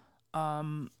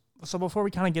 So before we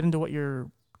kind of get into what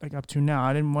you're like up to now,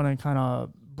 I didn't want to kind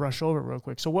of brush over it real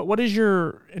quick. So what is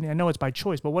your, and I know it's by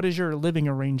choice, but what is your living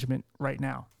arrangement right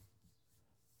now?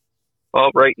 Well,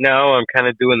 right now I'm kind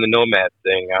of doing the nomad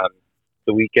thing on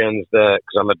the weekends because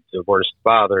I'm a divorced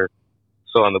father.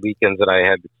 So on the weekends that I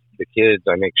have the kids,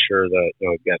 I make sure that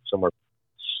we've got somewhere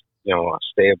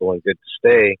stable and good to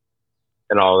stay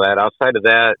and all that. Outside of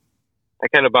that, I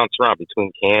kind of bounce around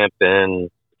between camp and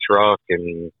the truck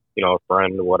and a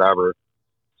friend or whatever.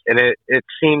 And it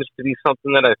seems to be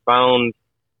something that I found,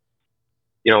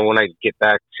 when I get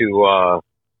back to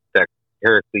that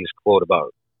Heracles quote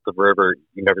about the river,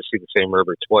 you never see the same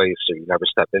river twice, or you never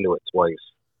step into it twice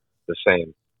the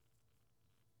same.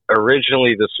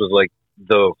 Originally, this was like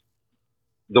the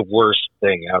worst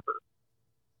thing ever,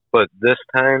 but this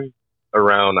time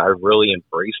around, I really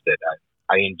embraced it.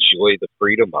 I enjoy the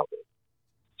freedom of it.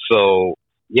 So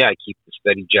yeah, I keep the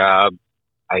steady job.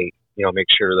 I make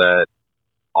sure that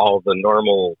all the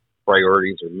normal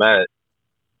priorities are met,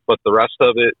 but the rest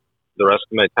of it, the rest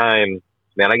of my time,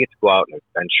 man, I get to go out and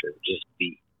adventure, just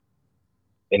be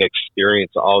and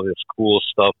experience all this cool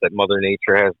stuff that Mother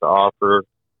Nature has to offer,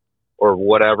 or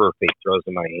whatever fate throws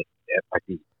at my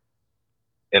feet.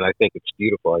 And I think it's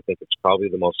beautiful. I think it's probably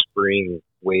the most freeing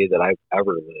way that I've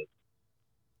ever lived.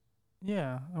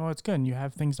 Yeah, well, it's good. And you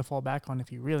have things to fall back on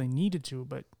if you really needed to,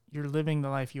 but you're living the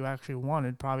life you actually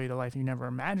wanted, probably the life you never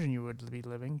imagined you would be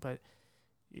living, but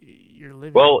you're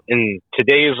living. Well, in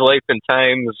today's life and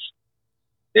times,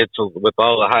 it's with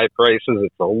all the high prices,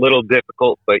 it's a little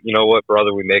difficult, but you know what,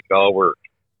 brother, we make it all work.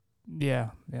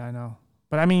 Yeah, I know.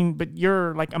 But I mean, but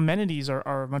your like amenities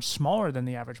are much smaller than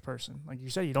the average person. Like you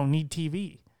said, you don't need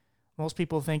TV. Most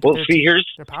people think Well, if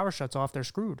their power shuts off, they're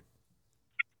screwed.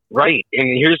 Right, and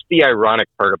here's the ironic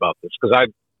part about this, because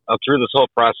I've through this whole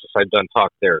process, I've done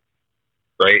talk therapy,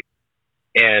 right?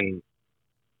 And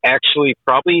actually,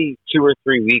 probably 2 or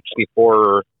 3 weeks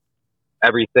before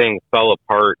everything fell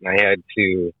apart and I had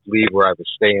to leave where I was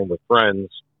staying with friends,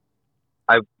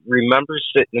 I remember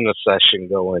sitting in a session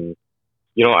going,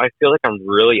 I feel like I'm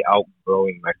really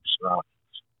outgrowing my surroundings.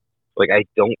 Like, I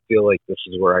don't feel like this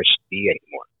is where I should be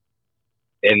anymore.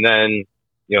 And then,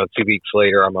 2 weeks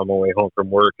later, I'm on my way home from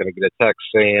work and I get a text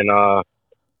saying,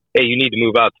 hey, you need to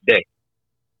move out today.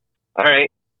 All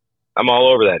right. I'm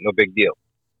all over that. No big deal.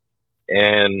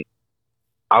 And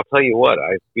I'll tell you what,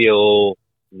 I feel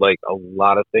like a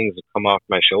lot of things have come off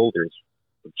my shoulders.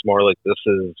 It's more like this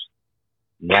is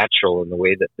natural in the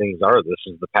way that things are. This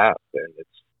is the path, and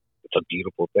it's a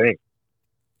beautiful thing.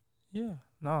 Yeah,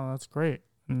 no, that's great.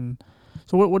 And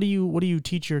so, what do you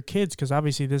teach your kids? Because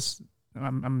obviously,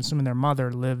 I'm assuming their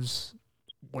mother lives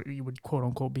what you would quote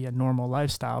unquote be a normal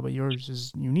lifestyle, but yours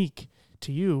is unique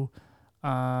to you.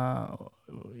 How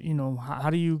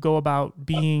do you go about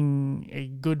being a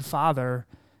good father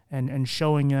and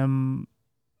showing them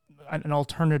an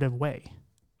alternative way?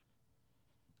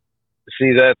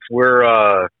 See, that's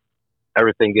where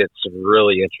everything gets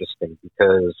really interesting,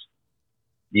 because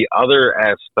the other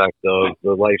aspect of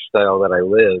the lifestyle that I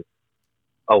live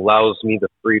allows me the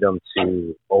freedom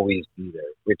to always be there,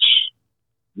 which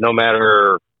no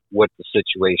matter what the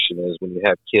situation is, when you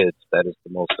have kids, that is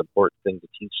the most important thing to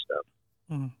teach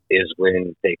them, is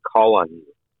when they call on you,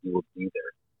 you will be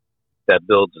there. That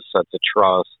builds a sense of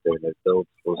trust, and it builds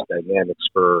those dynamics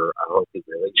for a healthy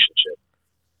relationship,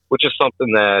 which is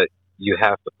something that you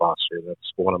have to foster.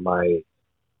 That's one of my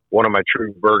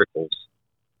true verticals,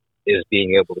 is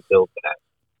being able to build that.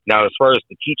 Now, as far as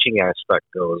the teaching aspect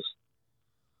goes,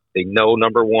 they know,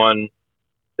 number one,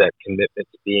 that commitment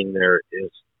to being there is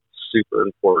super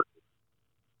important.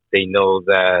 They know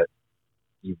that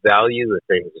you value the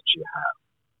things that you have,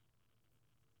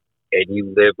 and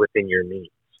you live within your means.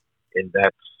 And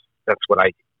that's what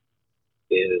I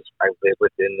do, is I live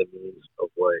within the means of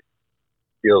what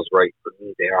feels right for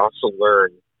me. They also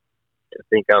learn to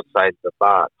think outside the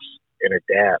box and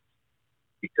adapt,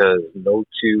 because no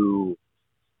two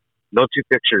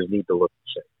pictures need to look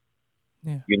the same.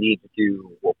 Yeah. You need to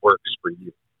do what works for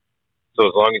you. So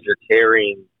as long as you're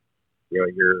carrying,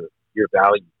 your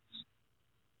values,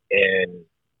 and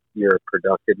you're a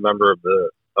productive member of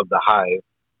the hive,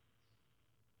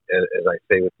 as I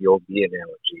say with the old bee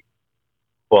analogy.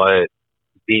 But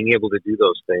being able to do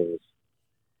those things,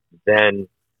 then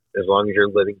as long as you're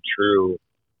living true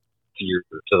to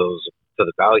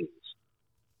the values,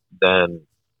 then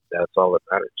that's all that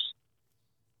matters.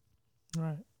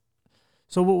 Right.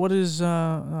 So what is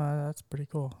that's pretty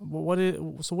cool. What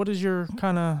is your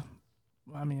kind of,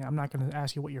 I mean, I'm not going to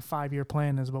ask you what your 5-year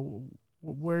plan is, but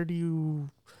where do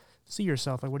you see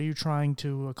yourself? Like, what are you trying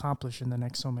to accomplish in the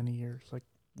next so many years? Like,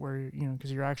 where, you know,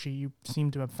 because you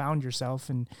seem to have found yourself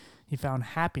and you found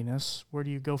happiness. Where do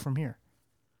you go from here?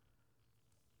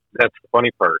 That's the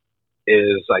funny part,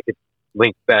 is I could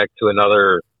link back to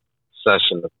another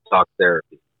session of talk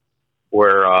therapy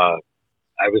where I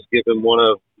was given one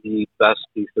of the best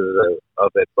pieces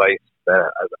of advice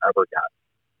that I've ever got.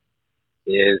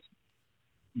 Is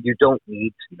you don't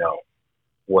need to know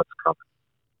what's coming.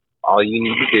 All you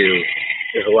need to do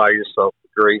is allow yourself the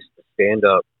grace to stand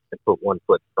up and put one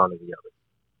foot in front of the other.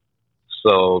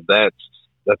 So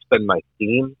that's been my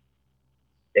theme,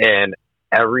 and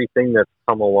everything that's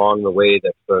come along the way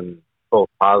that's been both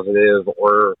positive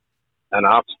or an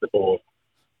obstacle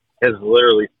has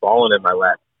literally fallen in my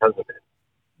lap because of it.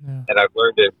 Yeah. And I've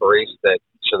learned to embrace that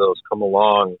each of those come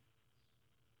along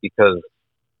because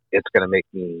it's going to make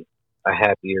me a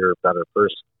happier, better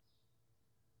person.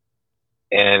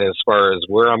 And as far as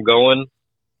where I'm going,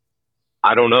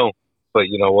 I don't know. But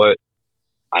you know what?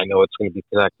 I know it's going to be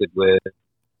connected with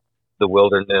the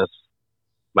wilderness,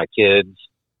 my kids,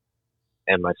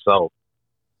 and myself.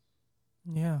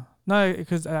 Yeah. No,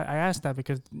 because I asked that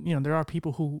because, you know, there are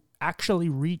people who actually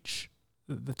reach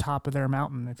the top of their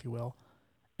mountain, if you will.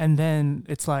 And then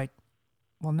it's like,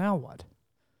 well, now what?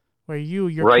 Where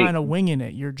you're Right. kind of winging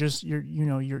it. You're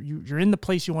in the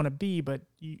place you want to be, but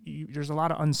there's a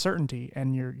lot of uncertainty,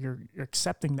 and you're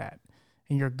accepting that,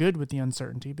 and you're good with the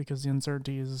uncertainty because the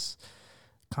uncertainty is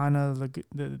kind of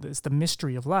it's the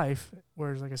mystery of life.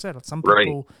 Whereas, like I said, some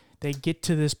people they get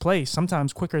to this place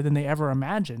sometimes quicker than they ever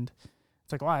imagined.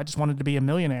 It's like, oh, I just wanted to be a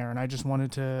millionaire, and I just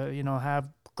wanted to, you know, have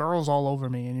girls all over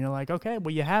me, and you're like, okay,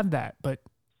 well, you have that, but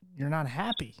you're not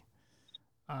happy.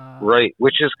 Right,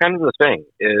 which is kind of the thing,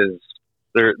 is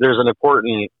there's an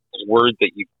important word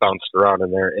that you bounced around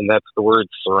in there, and that's the word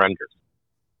surrender.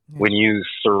 Yeah. When you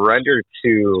surrender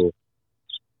to,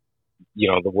 you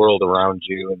know, the world around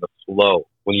you and the flow,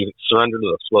 when you surrender to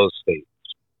the flow state,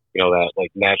 you know, that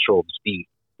like natural beat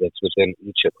that's within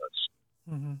each of us,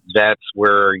 that's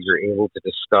where you're able to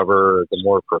discover the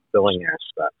more fulfilling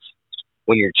aspects.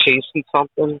 When you're chasing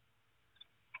something,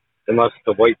 unless it's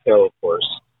a whitetail, of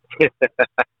course,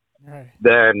 right.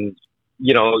 Then,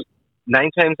 you know, 9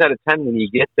 times out of 10, when you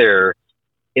get there,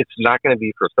 it's not going to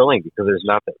be fulfilling because there's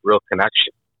not that real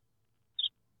connection.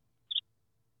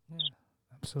 Yeah,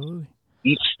 absolutely.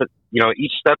 Each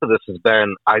step of this has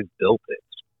been, I've built it.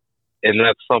 And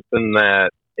that's something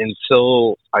that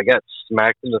until I got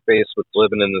smacked in the face with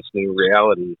living in this new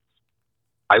reality,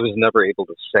 I was never able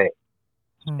to say.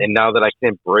 And now that I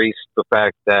can embrace the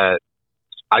fact that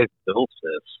I've built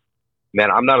this, man,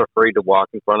 I'm not afraid to walk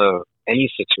in front of any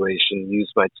situation,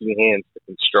 use my 2 hands to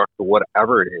construct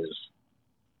whatever it is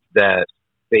that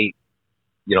fate,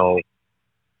 you know,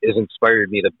 has inspired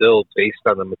me to build based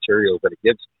on the material that it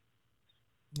gives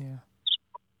me. Yeah.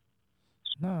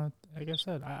 No, like I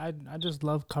said, I just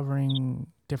love covering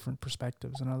different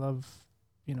perspectives, and I love,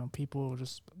 you know, people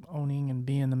just owning and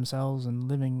being themselves and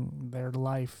living their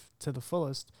life to the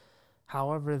fullest,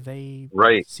 however they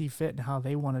see fit and how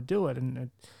they want to do it.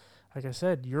 And like I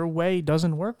said, your way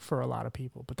doesn't work for a lot of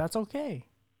people, but that's okay.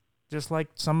 Just like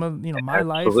some of, you know, my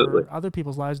life or other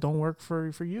people's lives don't work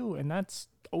for you, and that's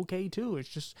okay too. It's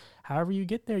just however you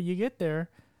get there, you get there.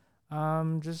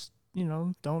 Just, you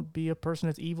know, don't be a person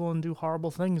that's evil and do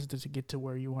horrible things to get to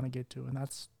where you want to get to. And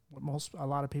that's what a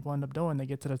lot of people end up doing. They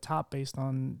get to the top based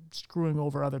on screwing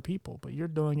over other people, but you're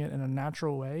doing it in a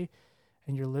natural way,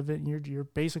 and you're living, you're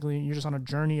basically, you're just on a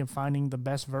journey of finding the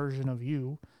best version of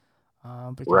you.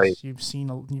 Because you've seen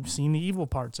the evil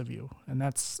parts of you, and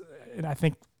I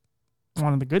think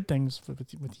one of the good things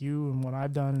with you and what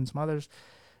I've done and some others,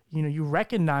 you know, you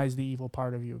recognize the evil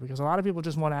part of you, because a lot of people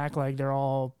just want to act like they're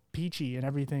all peachy and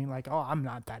everything, like, oh, I'm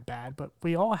not that bad, but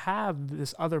we all have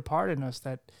this other part in us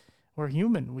that we're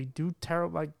human. We do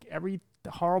terrible, like every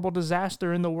horrible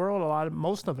disaster in the world.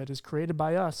 Most of it is created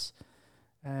by us.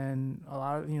 And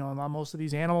most of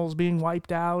these animals being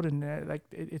wiped out, and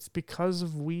it's because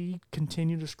of we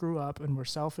continue to screw up, and we're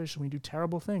selfish, and we do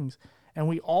terrible things, and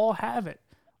we all have it.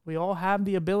 We all have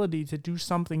the ability to do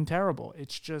something terrible.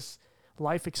 It's just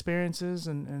life experiences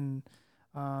and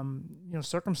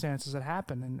circumstances that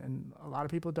happen, and a lot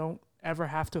of people don't ever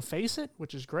have to face it,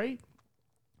 which is great.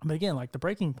 But again, like the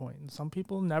breaking point, and some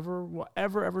people never will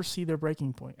ever see their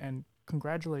breaking point, and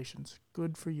congratulations,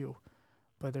 good for you.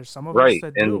 But there's some of us Right.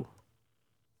 that do.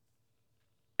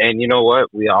 And you know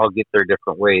what? We all get there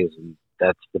different ways, and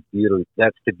that's the beauty.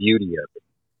 That's the beauty of it.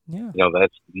 Yeah,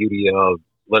 That's the beauty of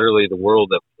literally the world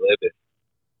that we live in.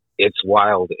 It's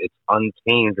wild. It's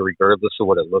untamed, regardless of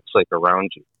what it looks like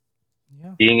around you.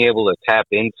 yeah, Being able to tap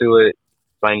into it,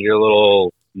 find your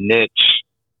little niche,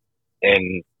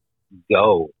 and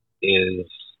go is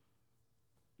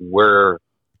where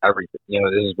everything.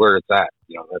 This is where it's at.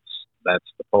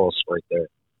 That's the pulse right there.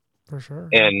 for sure.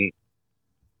 And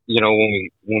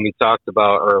when we talked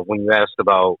about, or when you asked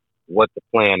about what the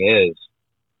plan is,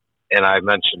 and I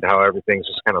mentioned how everything's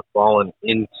just kind of fallen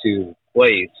into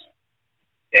place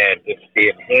and it's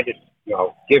being handed,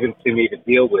 given to me to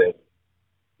deal with.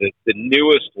 The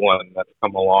newest one that's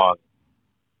come along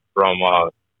from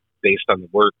based on the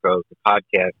work of the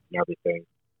podcast and everything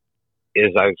is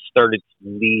I've started to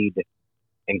lead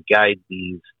and guide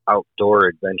these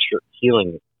outdoor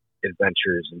healing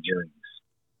adventures and journeys.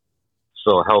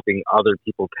 So helping other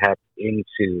people tap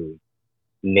into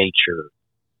nature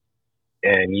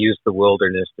and use the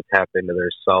wilderness to tap into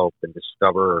their self and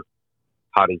discover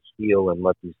how to heal and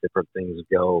let these different things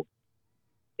go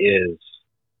is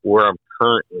where I'm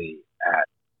currently at.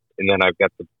 And then I've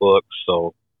got the book,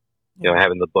 so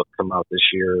having the book come out this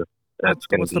year, that's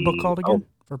going to be. What's the book called again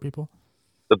for people?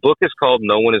 The book is called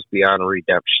No One is Beyond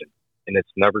Redemption, and it's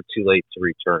Never Too Late to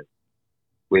Return,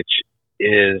 which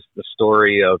is the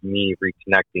story of me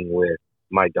reconnecting with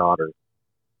my daughter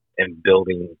and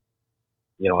building,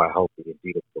 a healthy and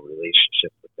beautiful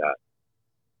relationship with that.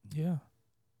 Yeah,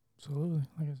 absolutely.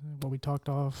 Like I said, what we talked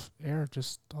off air,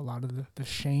 just a lot of the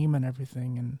shame and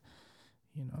everything, and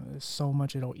there's so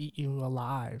much it'll eat you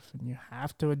alive, and you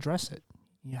have to address it.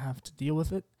 You have to deal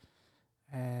with it,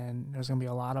 and there's gonna be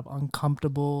a lot of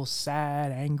uncomfortable,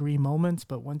 sad, angry moments.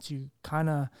 But once you kind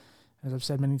of, as I've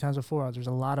said many times before, there's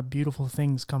a lot of beautiful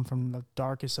things come from the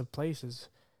darkest of places,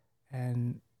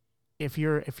 and if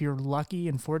you're lucky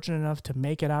and fortunate enough to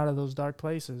make it out of those dark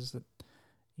places, that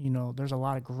there's a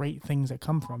lot of great things that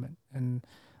come from it.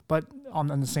 But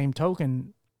on the same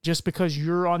token, just because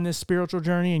you're on this spiritual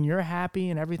journey and you're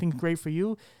happy and everything's great for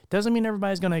you, doesn't mean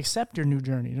everybody's going to accept your new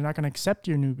journey. They're not going to accept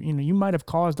your new. You might have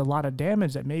caused a lot of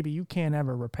damage that maybe you can't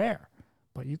ever repair,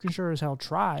 but you can sure as hell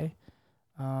try.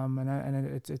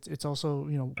 It's also,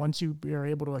 once you are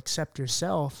able to accept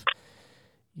yourself,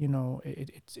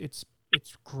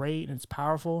 it's great and it's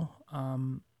powerful.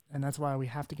 And that's why we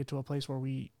have to get to a place where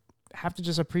we have to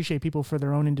just appreciate people for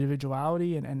their own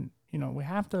individuality. And we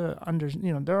have to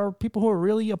there are people who are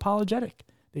really apologetic.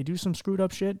 They do some screwed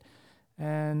up shit.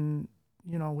 And,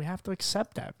 we have to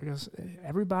accept that because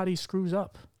everybody screws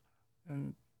up.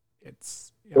 And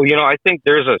it's... Well, I think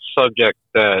there's a subject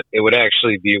that it would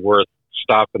actually be worth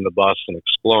stopping the bus and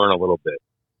exploring a little bit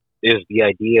is the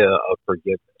idea of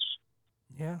forgiveness.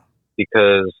 Yeah.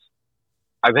 Because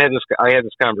I had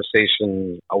this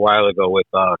conversation a while ago with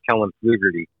Kellen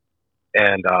Flugerty,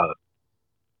 and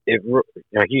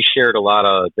he shared a lot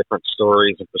of different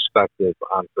stories and perspective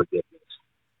on forgiveness.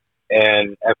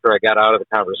 And after I got out of the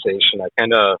conversation, I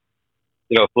kind of,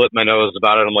 flipped my nose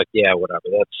about it. I'm like, yeah, whatever.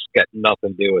 That's got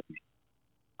nothing to do with me.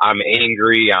 I'm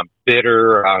angry. I'm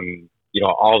bitter. I'm,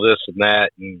 all this and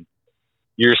that. And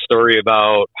your story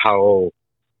about how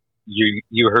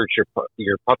you hurt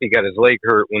your puppy got his leg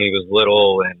hurt when he was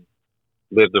little and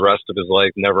lived the rest of his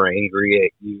life never angry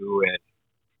at you and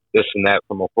this and that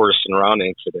from a horse and around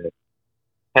incident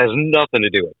has nothing to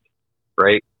do with it,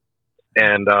 right?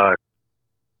 And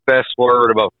fast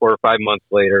forward about 4 or 5 months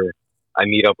later, I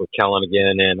meet up with Kellen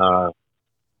again, and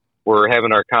we're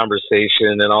having our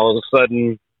conversation, and all of a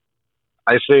sudden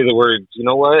I say the words, you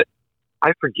know what?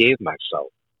 I forgave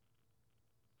myself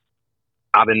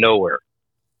out of nowhere.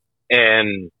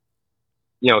 And,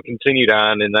 continued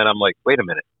on. And then I'm like, wait a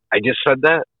minute. I just said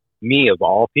that? Me, of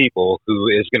all people, who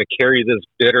is going to carry this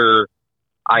bitter,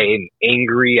 I am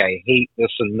angry, I hate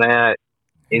this and that,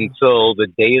 until the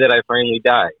day that I finally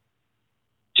die.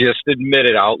 Just admit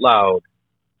it out loud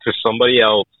to somebody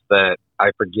else that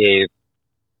I forgave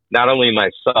not only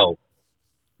myself,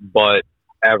 but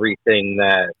everything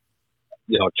that,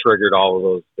 triggered all of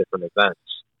those different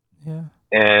events. Yeah.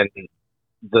 And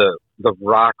the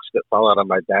rocks that fell out of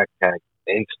my backpack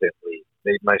instantly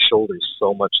made my shoulders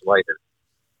so much lighter.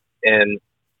 And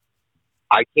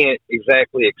I can't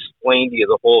exactly explain to you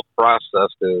the whole process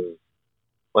because,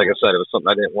 like I said, it was something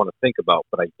I didn't want to think about,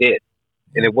 but I did.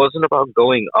 And it wasn't about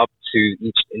going up to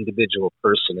each individual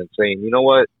person and saying, you know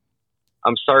what,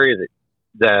 I'm sorry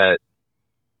that,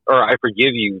 or I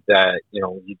forgive you that,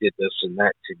 you did this and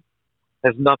that to me. It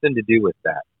has nothing to do with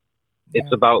that. Yeah.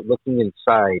 It's about looking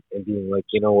inside and being like,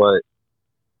 you know what,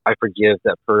 I forgive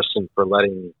that person for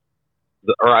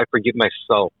or I forgive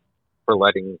myself for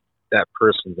letting that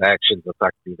person's actions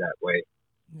affect me that way.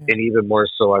 Yeah. And even more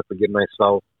so, I forgive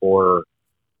myself for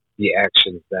the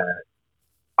actions that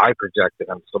I projected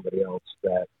on somebody else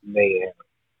that may have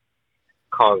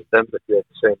caused them to feel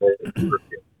the same way that you were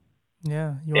feeling.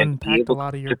 Yeah, you And be unpacked a able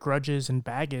lot of your grudges and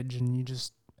baggage, and you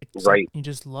just right, you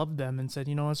just loved them and said,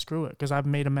 you know what, screw it. Because I've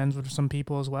made amends with some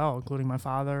people as well, including my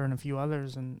father and a few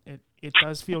others, and it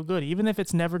does feel good, even if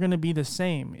it's never going to be the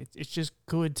same. It's just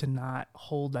good to not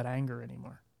hold that anger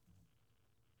anymore.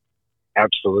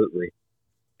 absolutely.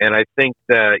 And I think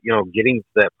that, getting to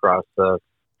that process,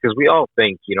 because we all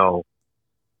think,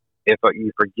 if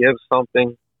you forgive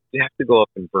something, you have to go up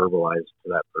and verbalize to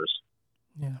that person.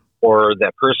 Yeah. Or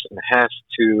that person has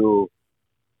to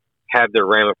have their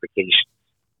ramifications.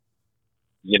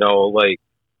 Like,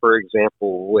 for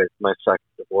example, with my second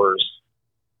divorce,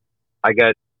 I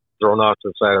got thrown off to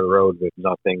the side of the road with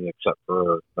nothing except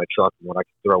for my truck and what I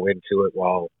could throw into it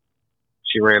while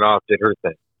she ran off, did her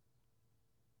thing.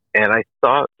 And I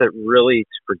thought that really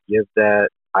to forgive that,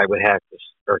 I would have to,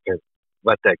 or to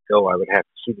let that go, I would have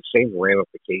to see the same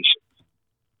ramifications.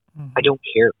 Mm-hmm. I don't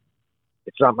care.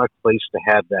 It's not my place to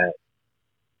have that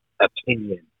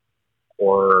opinion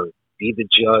or be the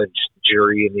judge,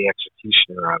 jury, and the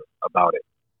executioner about it.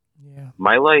 Yeah.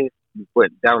 My life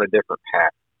went down a different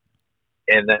path.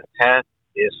 And that path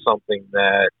is something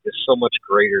that is so much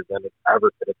greater than it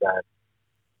ever could have been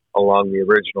along the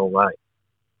original line.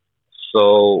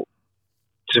 So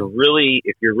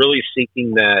if you're really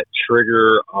seeking that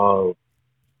trigger of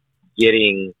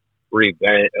getting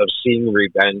revenge, of seeing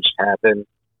revenge happen,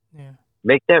 Yeah.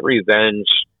 make that revenge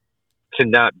to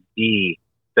not be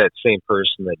that same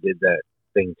person that did that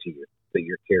thing to you that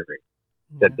you're carrying,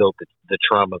 that built the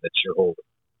trauma that you're holding.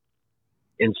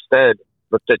 Instead,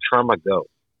 let that trauma go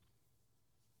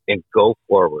and go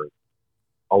forward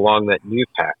along that new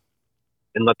path,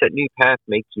 and let that new path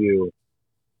make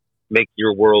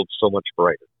your world so much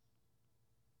brighter.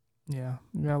 Yeah,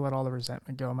 you gotta let all the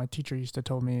resentment go. My teacher used to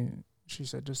tell me, she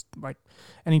said, just like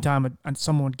anytime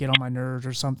someone would get on my nerves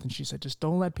or something, she said, just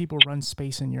don't let people run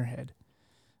space in your head.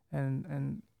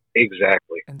 And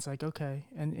exactly. And it's like, okay.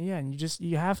 And yeah, and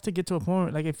you have to get to a point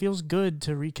where, like, it feels good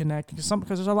to reconnect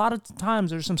because there's a lot of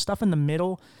times there's some stuff in the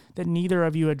middle that neither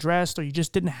of you addressed, or you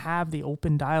just didn't have the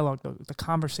open dialogue, the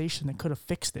conversation that could have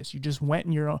fixed this. You just went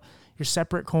in your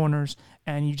separate corners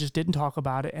and you just didn't talk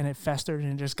about it, and it festered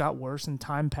and it just got worse, and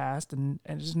time passed and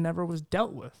it just never was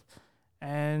dealt with.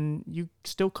 And you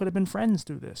still could have been friends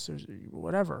through this, or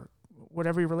whatever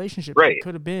your relationship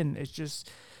could have been. It's just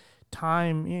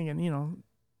time,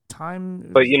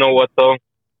 time. But you know what, though?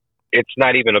 It's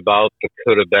not even about the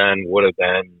could have been, would have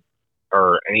been,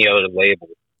 or any other label.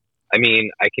 I mean,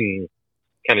 I can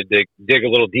kind of dig a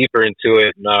little deeper into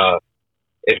it. And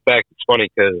in fact, it's funny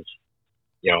because,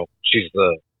 she's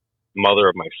the mother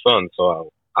of my son,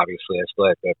 so obviously I still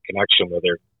have to have a connection with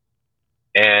her.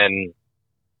 And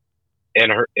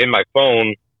in my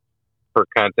phone, her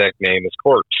contact name is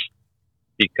Corpse,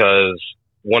 because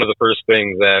one of the first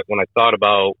things that when I thought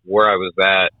about where I was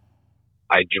at,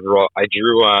 I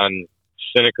drew on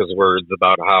Seneca's words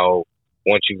about how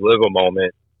once you live a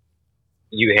moment,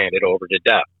 you hand it over to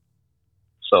death.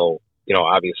 So,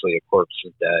 obviously a corpse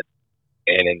is dead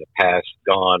and in the past,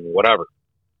 gone, whatever.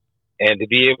 And to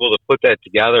be able to put that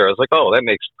together, I was like, oh, that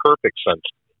makes perfect sense.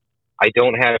 I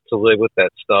don't have to live with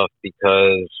that stuff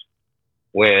because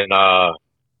when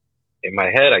in my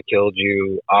head I killed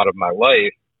you out of my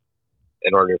life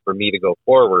in order for me to go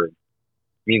forward,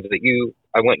 means that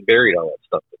I went and buried all that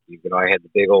stuff with you. I had the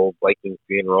big old Viking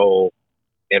funeral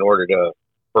in order to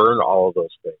burn all of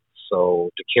those things.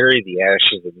 So to carry the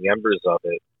ashes and the embers of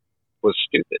it was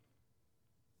stupid.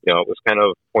 It was kind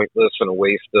of pointless and a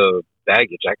waste of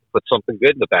baggage. I could put something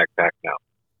good in the backpack now.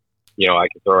 I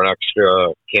could throw an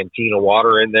extra canteen of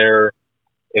water in there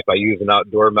if I use an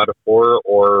outdoor metaphor,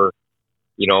 or,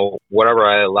 whatever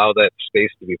I allow that space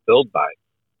to be filled by.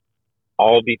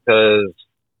 All because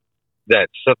that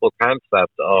simple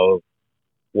concept of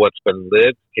what's been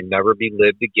lived can never be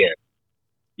lived again.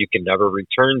 You can never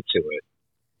return to it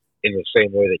in the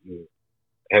same way that you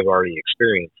have already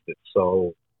experienced it.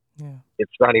 So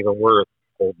it's not even worth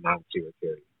holding on to or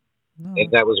carrying. No.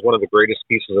 And that was one of the greatest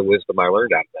pieces of wisdom I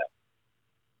learned out of that.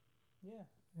 Yeah.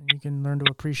 And you can learn to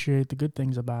appreciate the good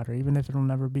things about her, even if it'll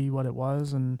never be what it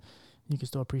was. And you can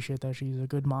still appreciate that she's a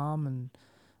good mom and,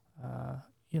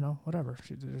 whatever.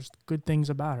 There's good things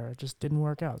about her. It just didn't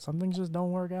work out. Some things just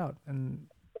don't work out, and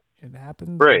it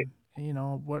happens. Right.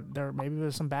 And, maybe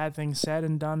there's some bad things said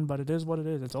and done, but it is what it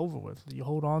is. It's over with. You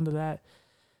hold on to that.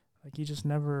 Like you just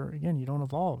never, again, you don't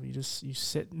evolve. You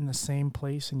sit in the same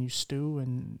place and you stew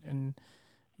and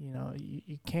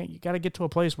you can't, you got to get to a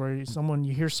place where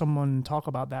you hear someone talk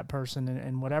about that person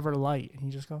in whatever light, and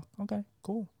you just go, okay,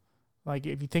 cool. Like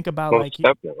if you think about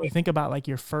you think about like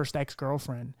your first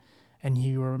ex-girlfriend and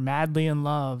you were madly in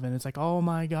love and it's like, oh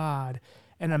my God.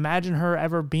 And imagine her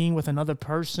ever being with another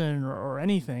person or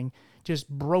anything just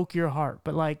broke your heart.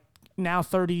 But like now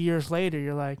 30 years later,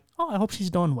 you're like, oh, I hope she's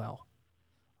doing well.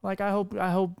 Like, I hope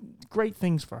great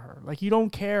things for her. Like, you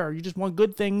don't care. You just want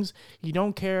good things. You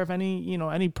don't care if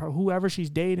whoever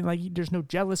she's dating, like, there's no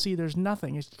jealousy. There's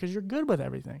nothing. It's because you're good with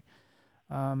everything.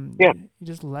 You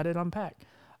just let it unpack.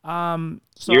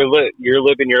 So you're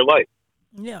living your life.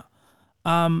 Yeah.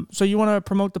 So you want to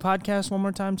promote the podcast one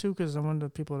more time, too? Because I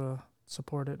wanted people to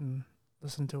support it and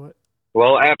listen to it.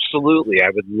 Well, absolutely. I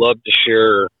would love to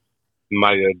share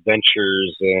my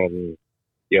adventures and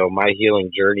my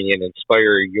healing journey and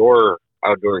inspire your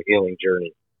outdoor healing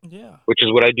journey. Yeah. Which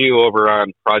is what I do over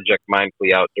on Project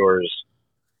Mindfully Outdoors.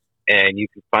 And you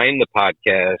can find the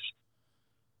podcast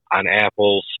on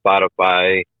Apple,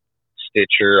 Spotify,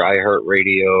 Stitcher,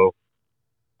 iHeartRadio,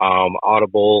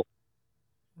 Audible,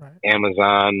 right.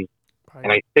 Amazon, right.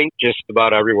 And I think just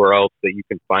about everywhere else that you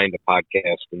can find a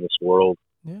podcast in this world,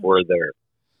 we're there.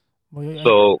 Well, yeah.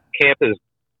 So camp is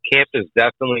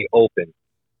definitely open.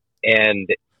 And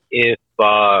if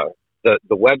the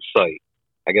website,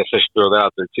 I guess I should throw that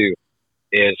out there too,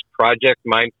 is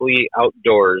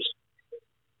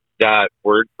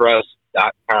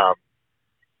projectmindfullyoutdoors.wordpress.com.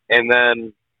 And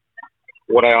then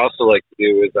what I also like to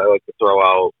do is I like to throw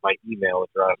out my email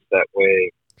address. That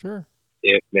way, sure,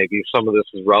 if maybe some of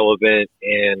this is relevant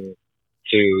and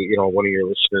to one of your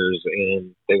listeners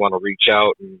and they want to reach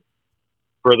out and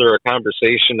further a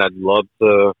conversation, I'd love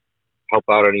to help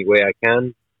out any way I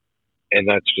can. And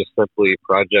that's just simply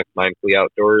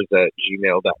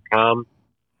projectmindfullyoutdoors@gmail.com.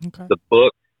 Okay. The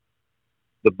book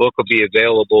will be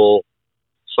available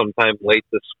sometime late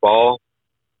this fall.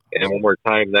 Awesome. And one more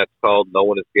time, that's called No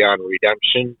One is Beyond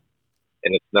Redemption,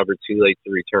 and it's never too late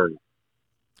to return.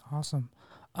 Awesome.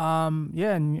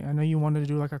 Yeah, and I know you wanted to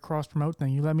do like a cross promote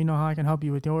thing. You let me know how I can help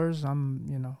you with yours. I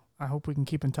hope we can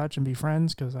keep in touch and be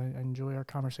friends because I enjoy our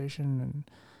conversation. And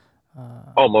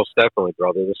most definitely,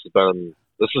 brother. This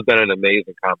has been an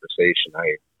amazing conversation.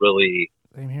 I really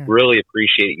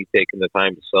appreciate you taking the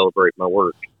time to celebrate my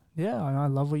work. Yeah, and I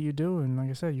love what you do. And like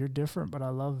I said, you're different, but I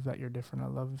love that you're different. I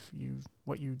love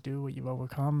what you do, what you've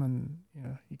overcome, and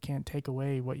you can't take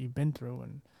away what you've been through.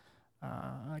 And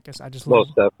I guess I just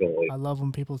definitely. I love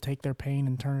when people take their pain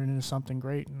and turn it into something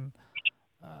great. And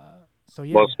so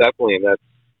yeah, most definitely, and that's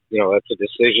a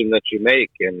decision that you make.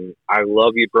 And I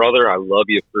love you, brother. I love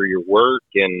you for your work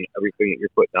and everything that you're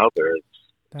putting out there.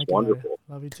 It's wonderful.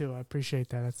 Love you too. I appreciate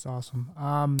that. That's awesome.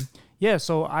 Yeah.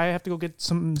 So I have to go get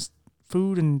some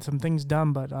food and some things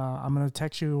done, but I'm gonna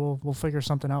text you. We'll figure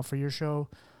something out for your show.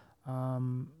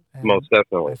 Most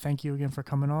definitely. I thank you again for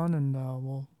coming on, and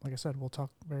like I said, we'll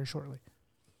talk very shortly.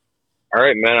 All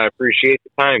right, man. I appreciate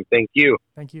the time. Thank you.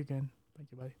 Thank you again.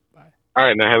 Thank you, buddy. Bye. All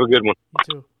right, man. Have a good one.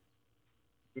 You too.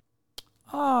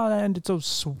 Oh, that ended so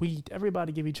sweet.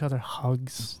 Everybody give each other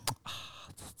hugs.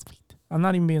 So sweet. I'm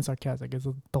not even being sarcastic. It's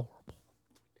adorable.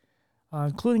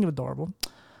 Including adorable.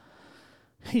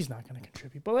 He's not going to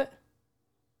contribute. But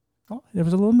oh, there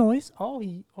was a little noise. Oh,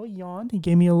 he yawned. He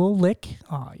gave me a little lick.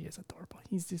 Oh, he is adorable.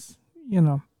 He's just,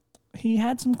 he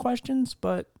had some questions,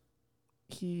 but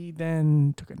he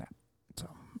then took a nap. So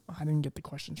I didn't get the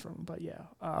questions from him. But yeah,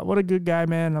 what a good guy,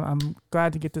 man. I'm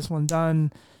glad to get this one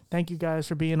done. Thank you guys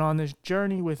for being on this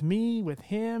journey with me, with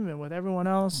him, and with everyone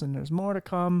else. And there's more to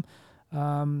come.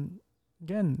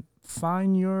 Again,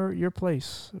 find your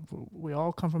place. We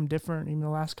all come from different, even the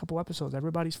last couple episodes,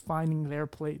 everybody's finding their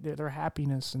place, their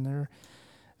happiness and their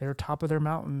top of their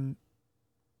mountain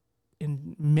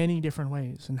in many different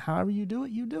ways. And however you do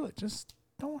it. Just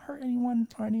don't hurt anyone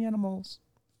or any animals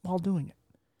while doing it.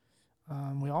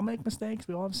 We all make mistakes.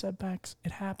 We all have setbacks.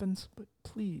 It happens. But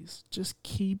please just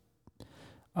keep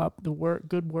up the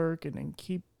good work, and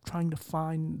keep trying to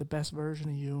find the best version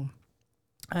of you.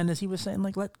 And as he was saying,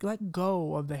 like, let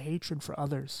go of the hatred for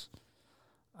others.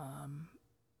 And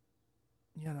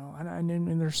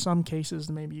there's some cases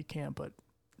maybe you can't, but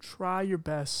try your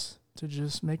best to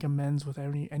just make amends with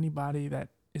anybody that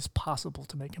is possible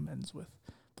to make amends with.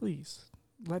 Please,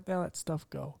 let that stuff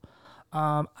go.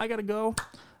 I got to go.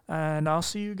 And I'll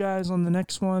see you guys on the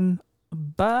next one.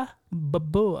 Bye,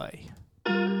 boy.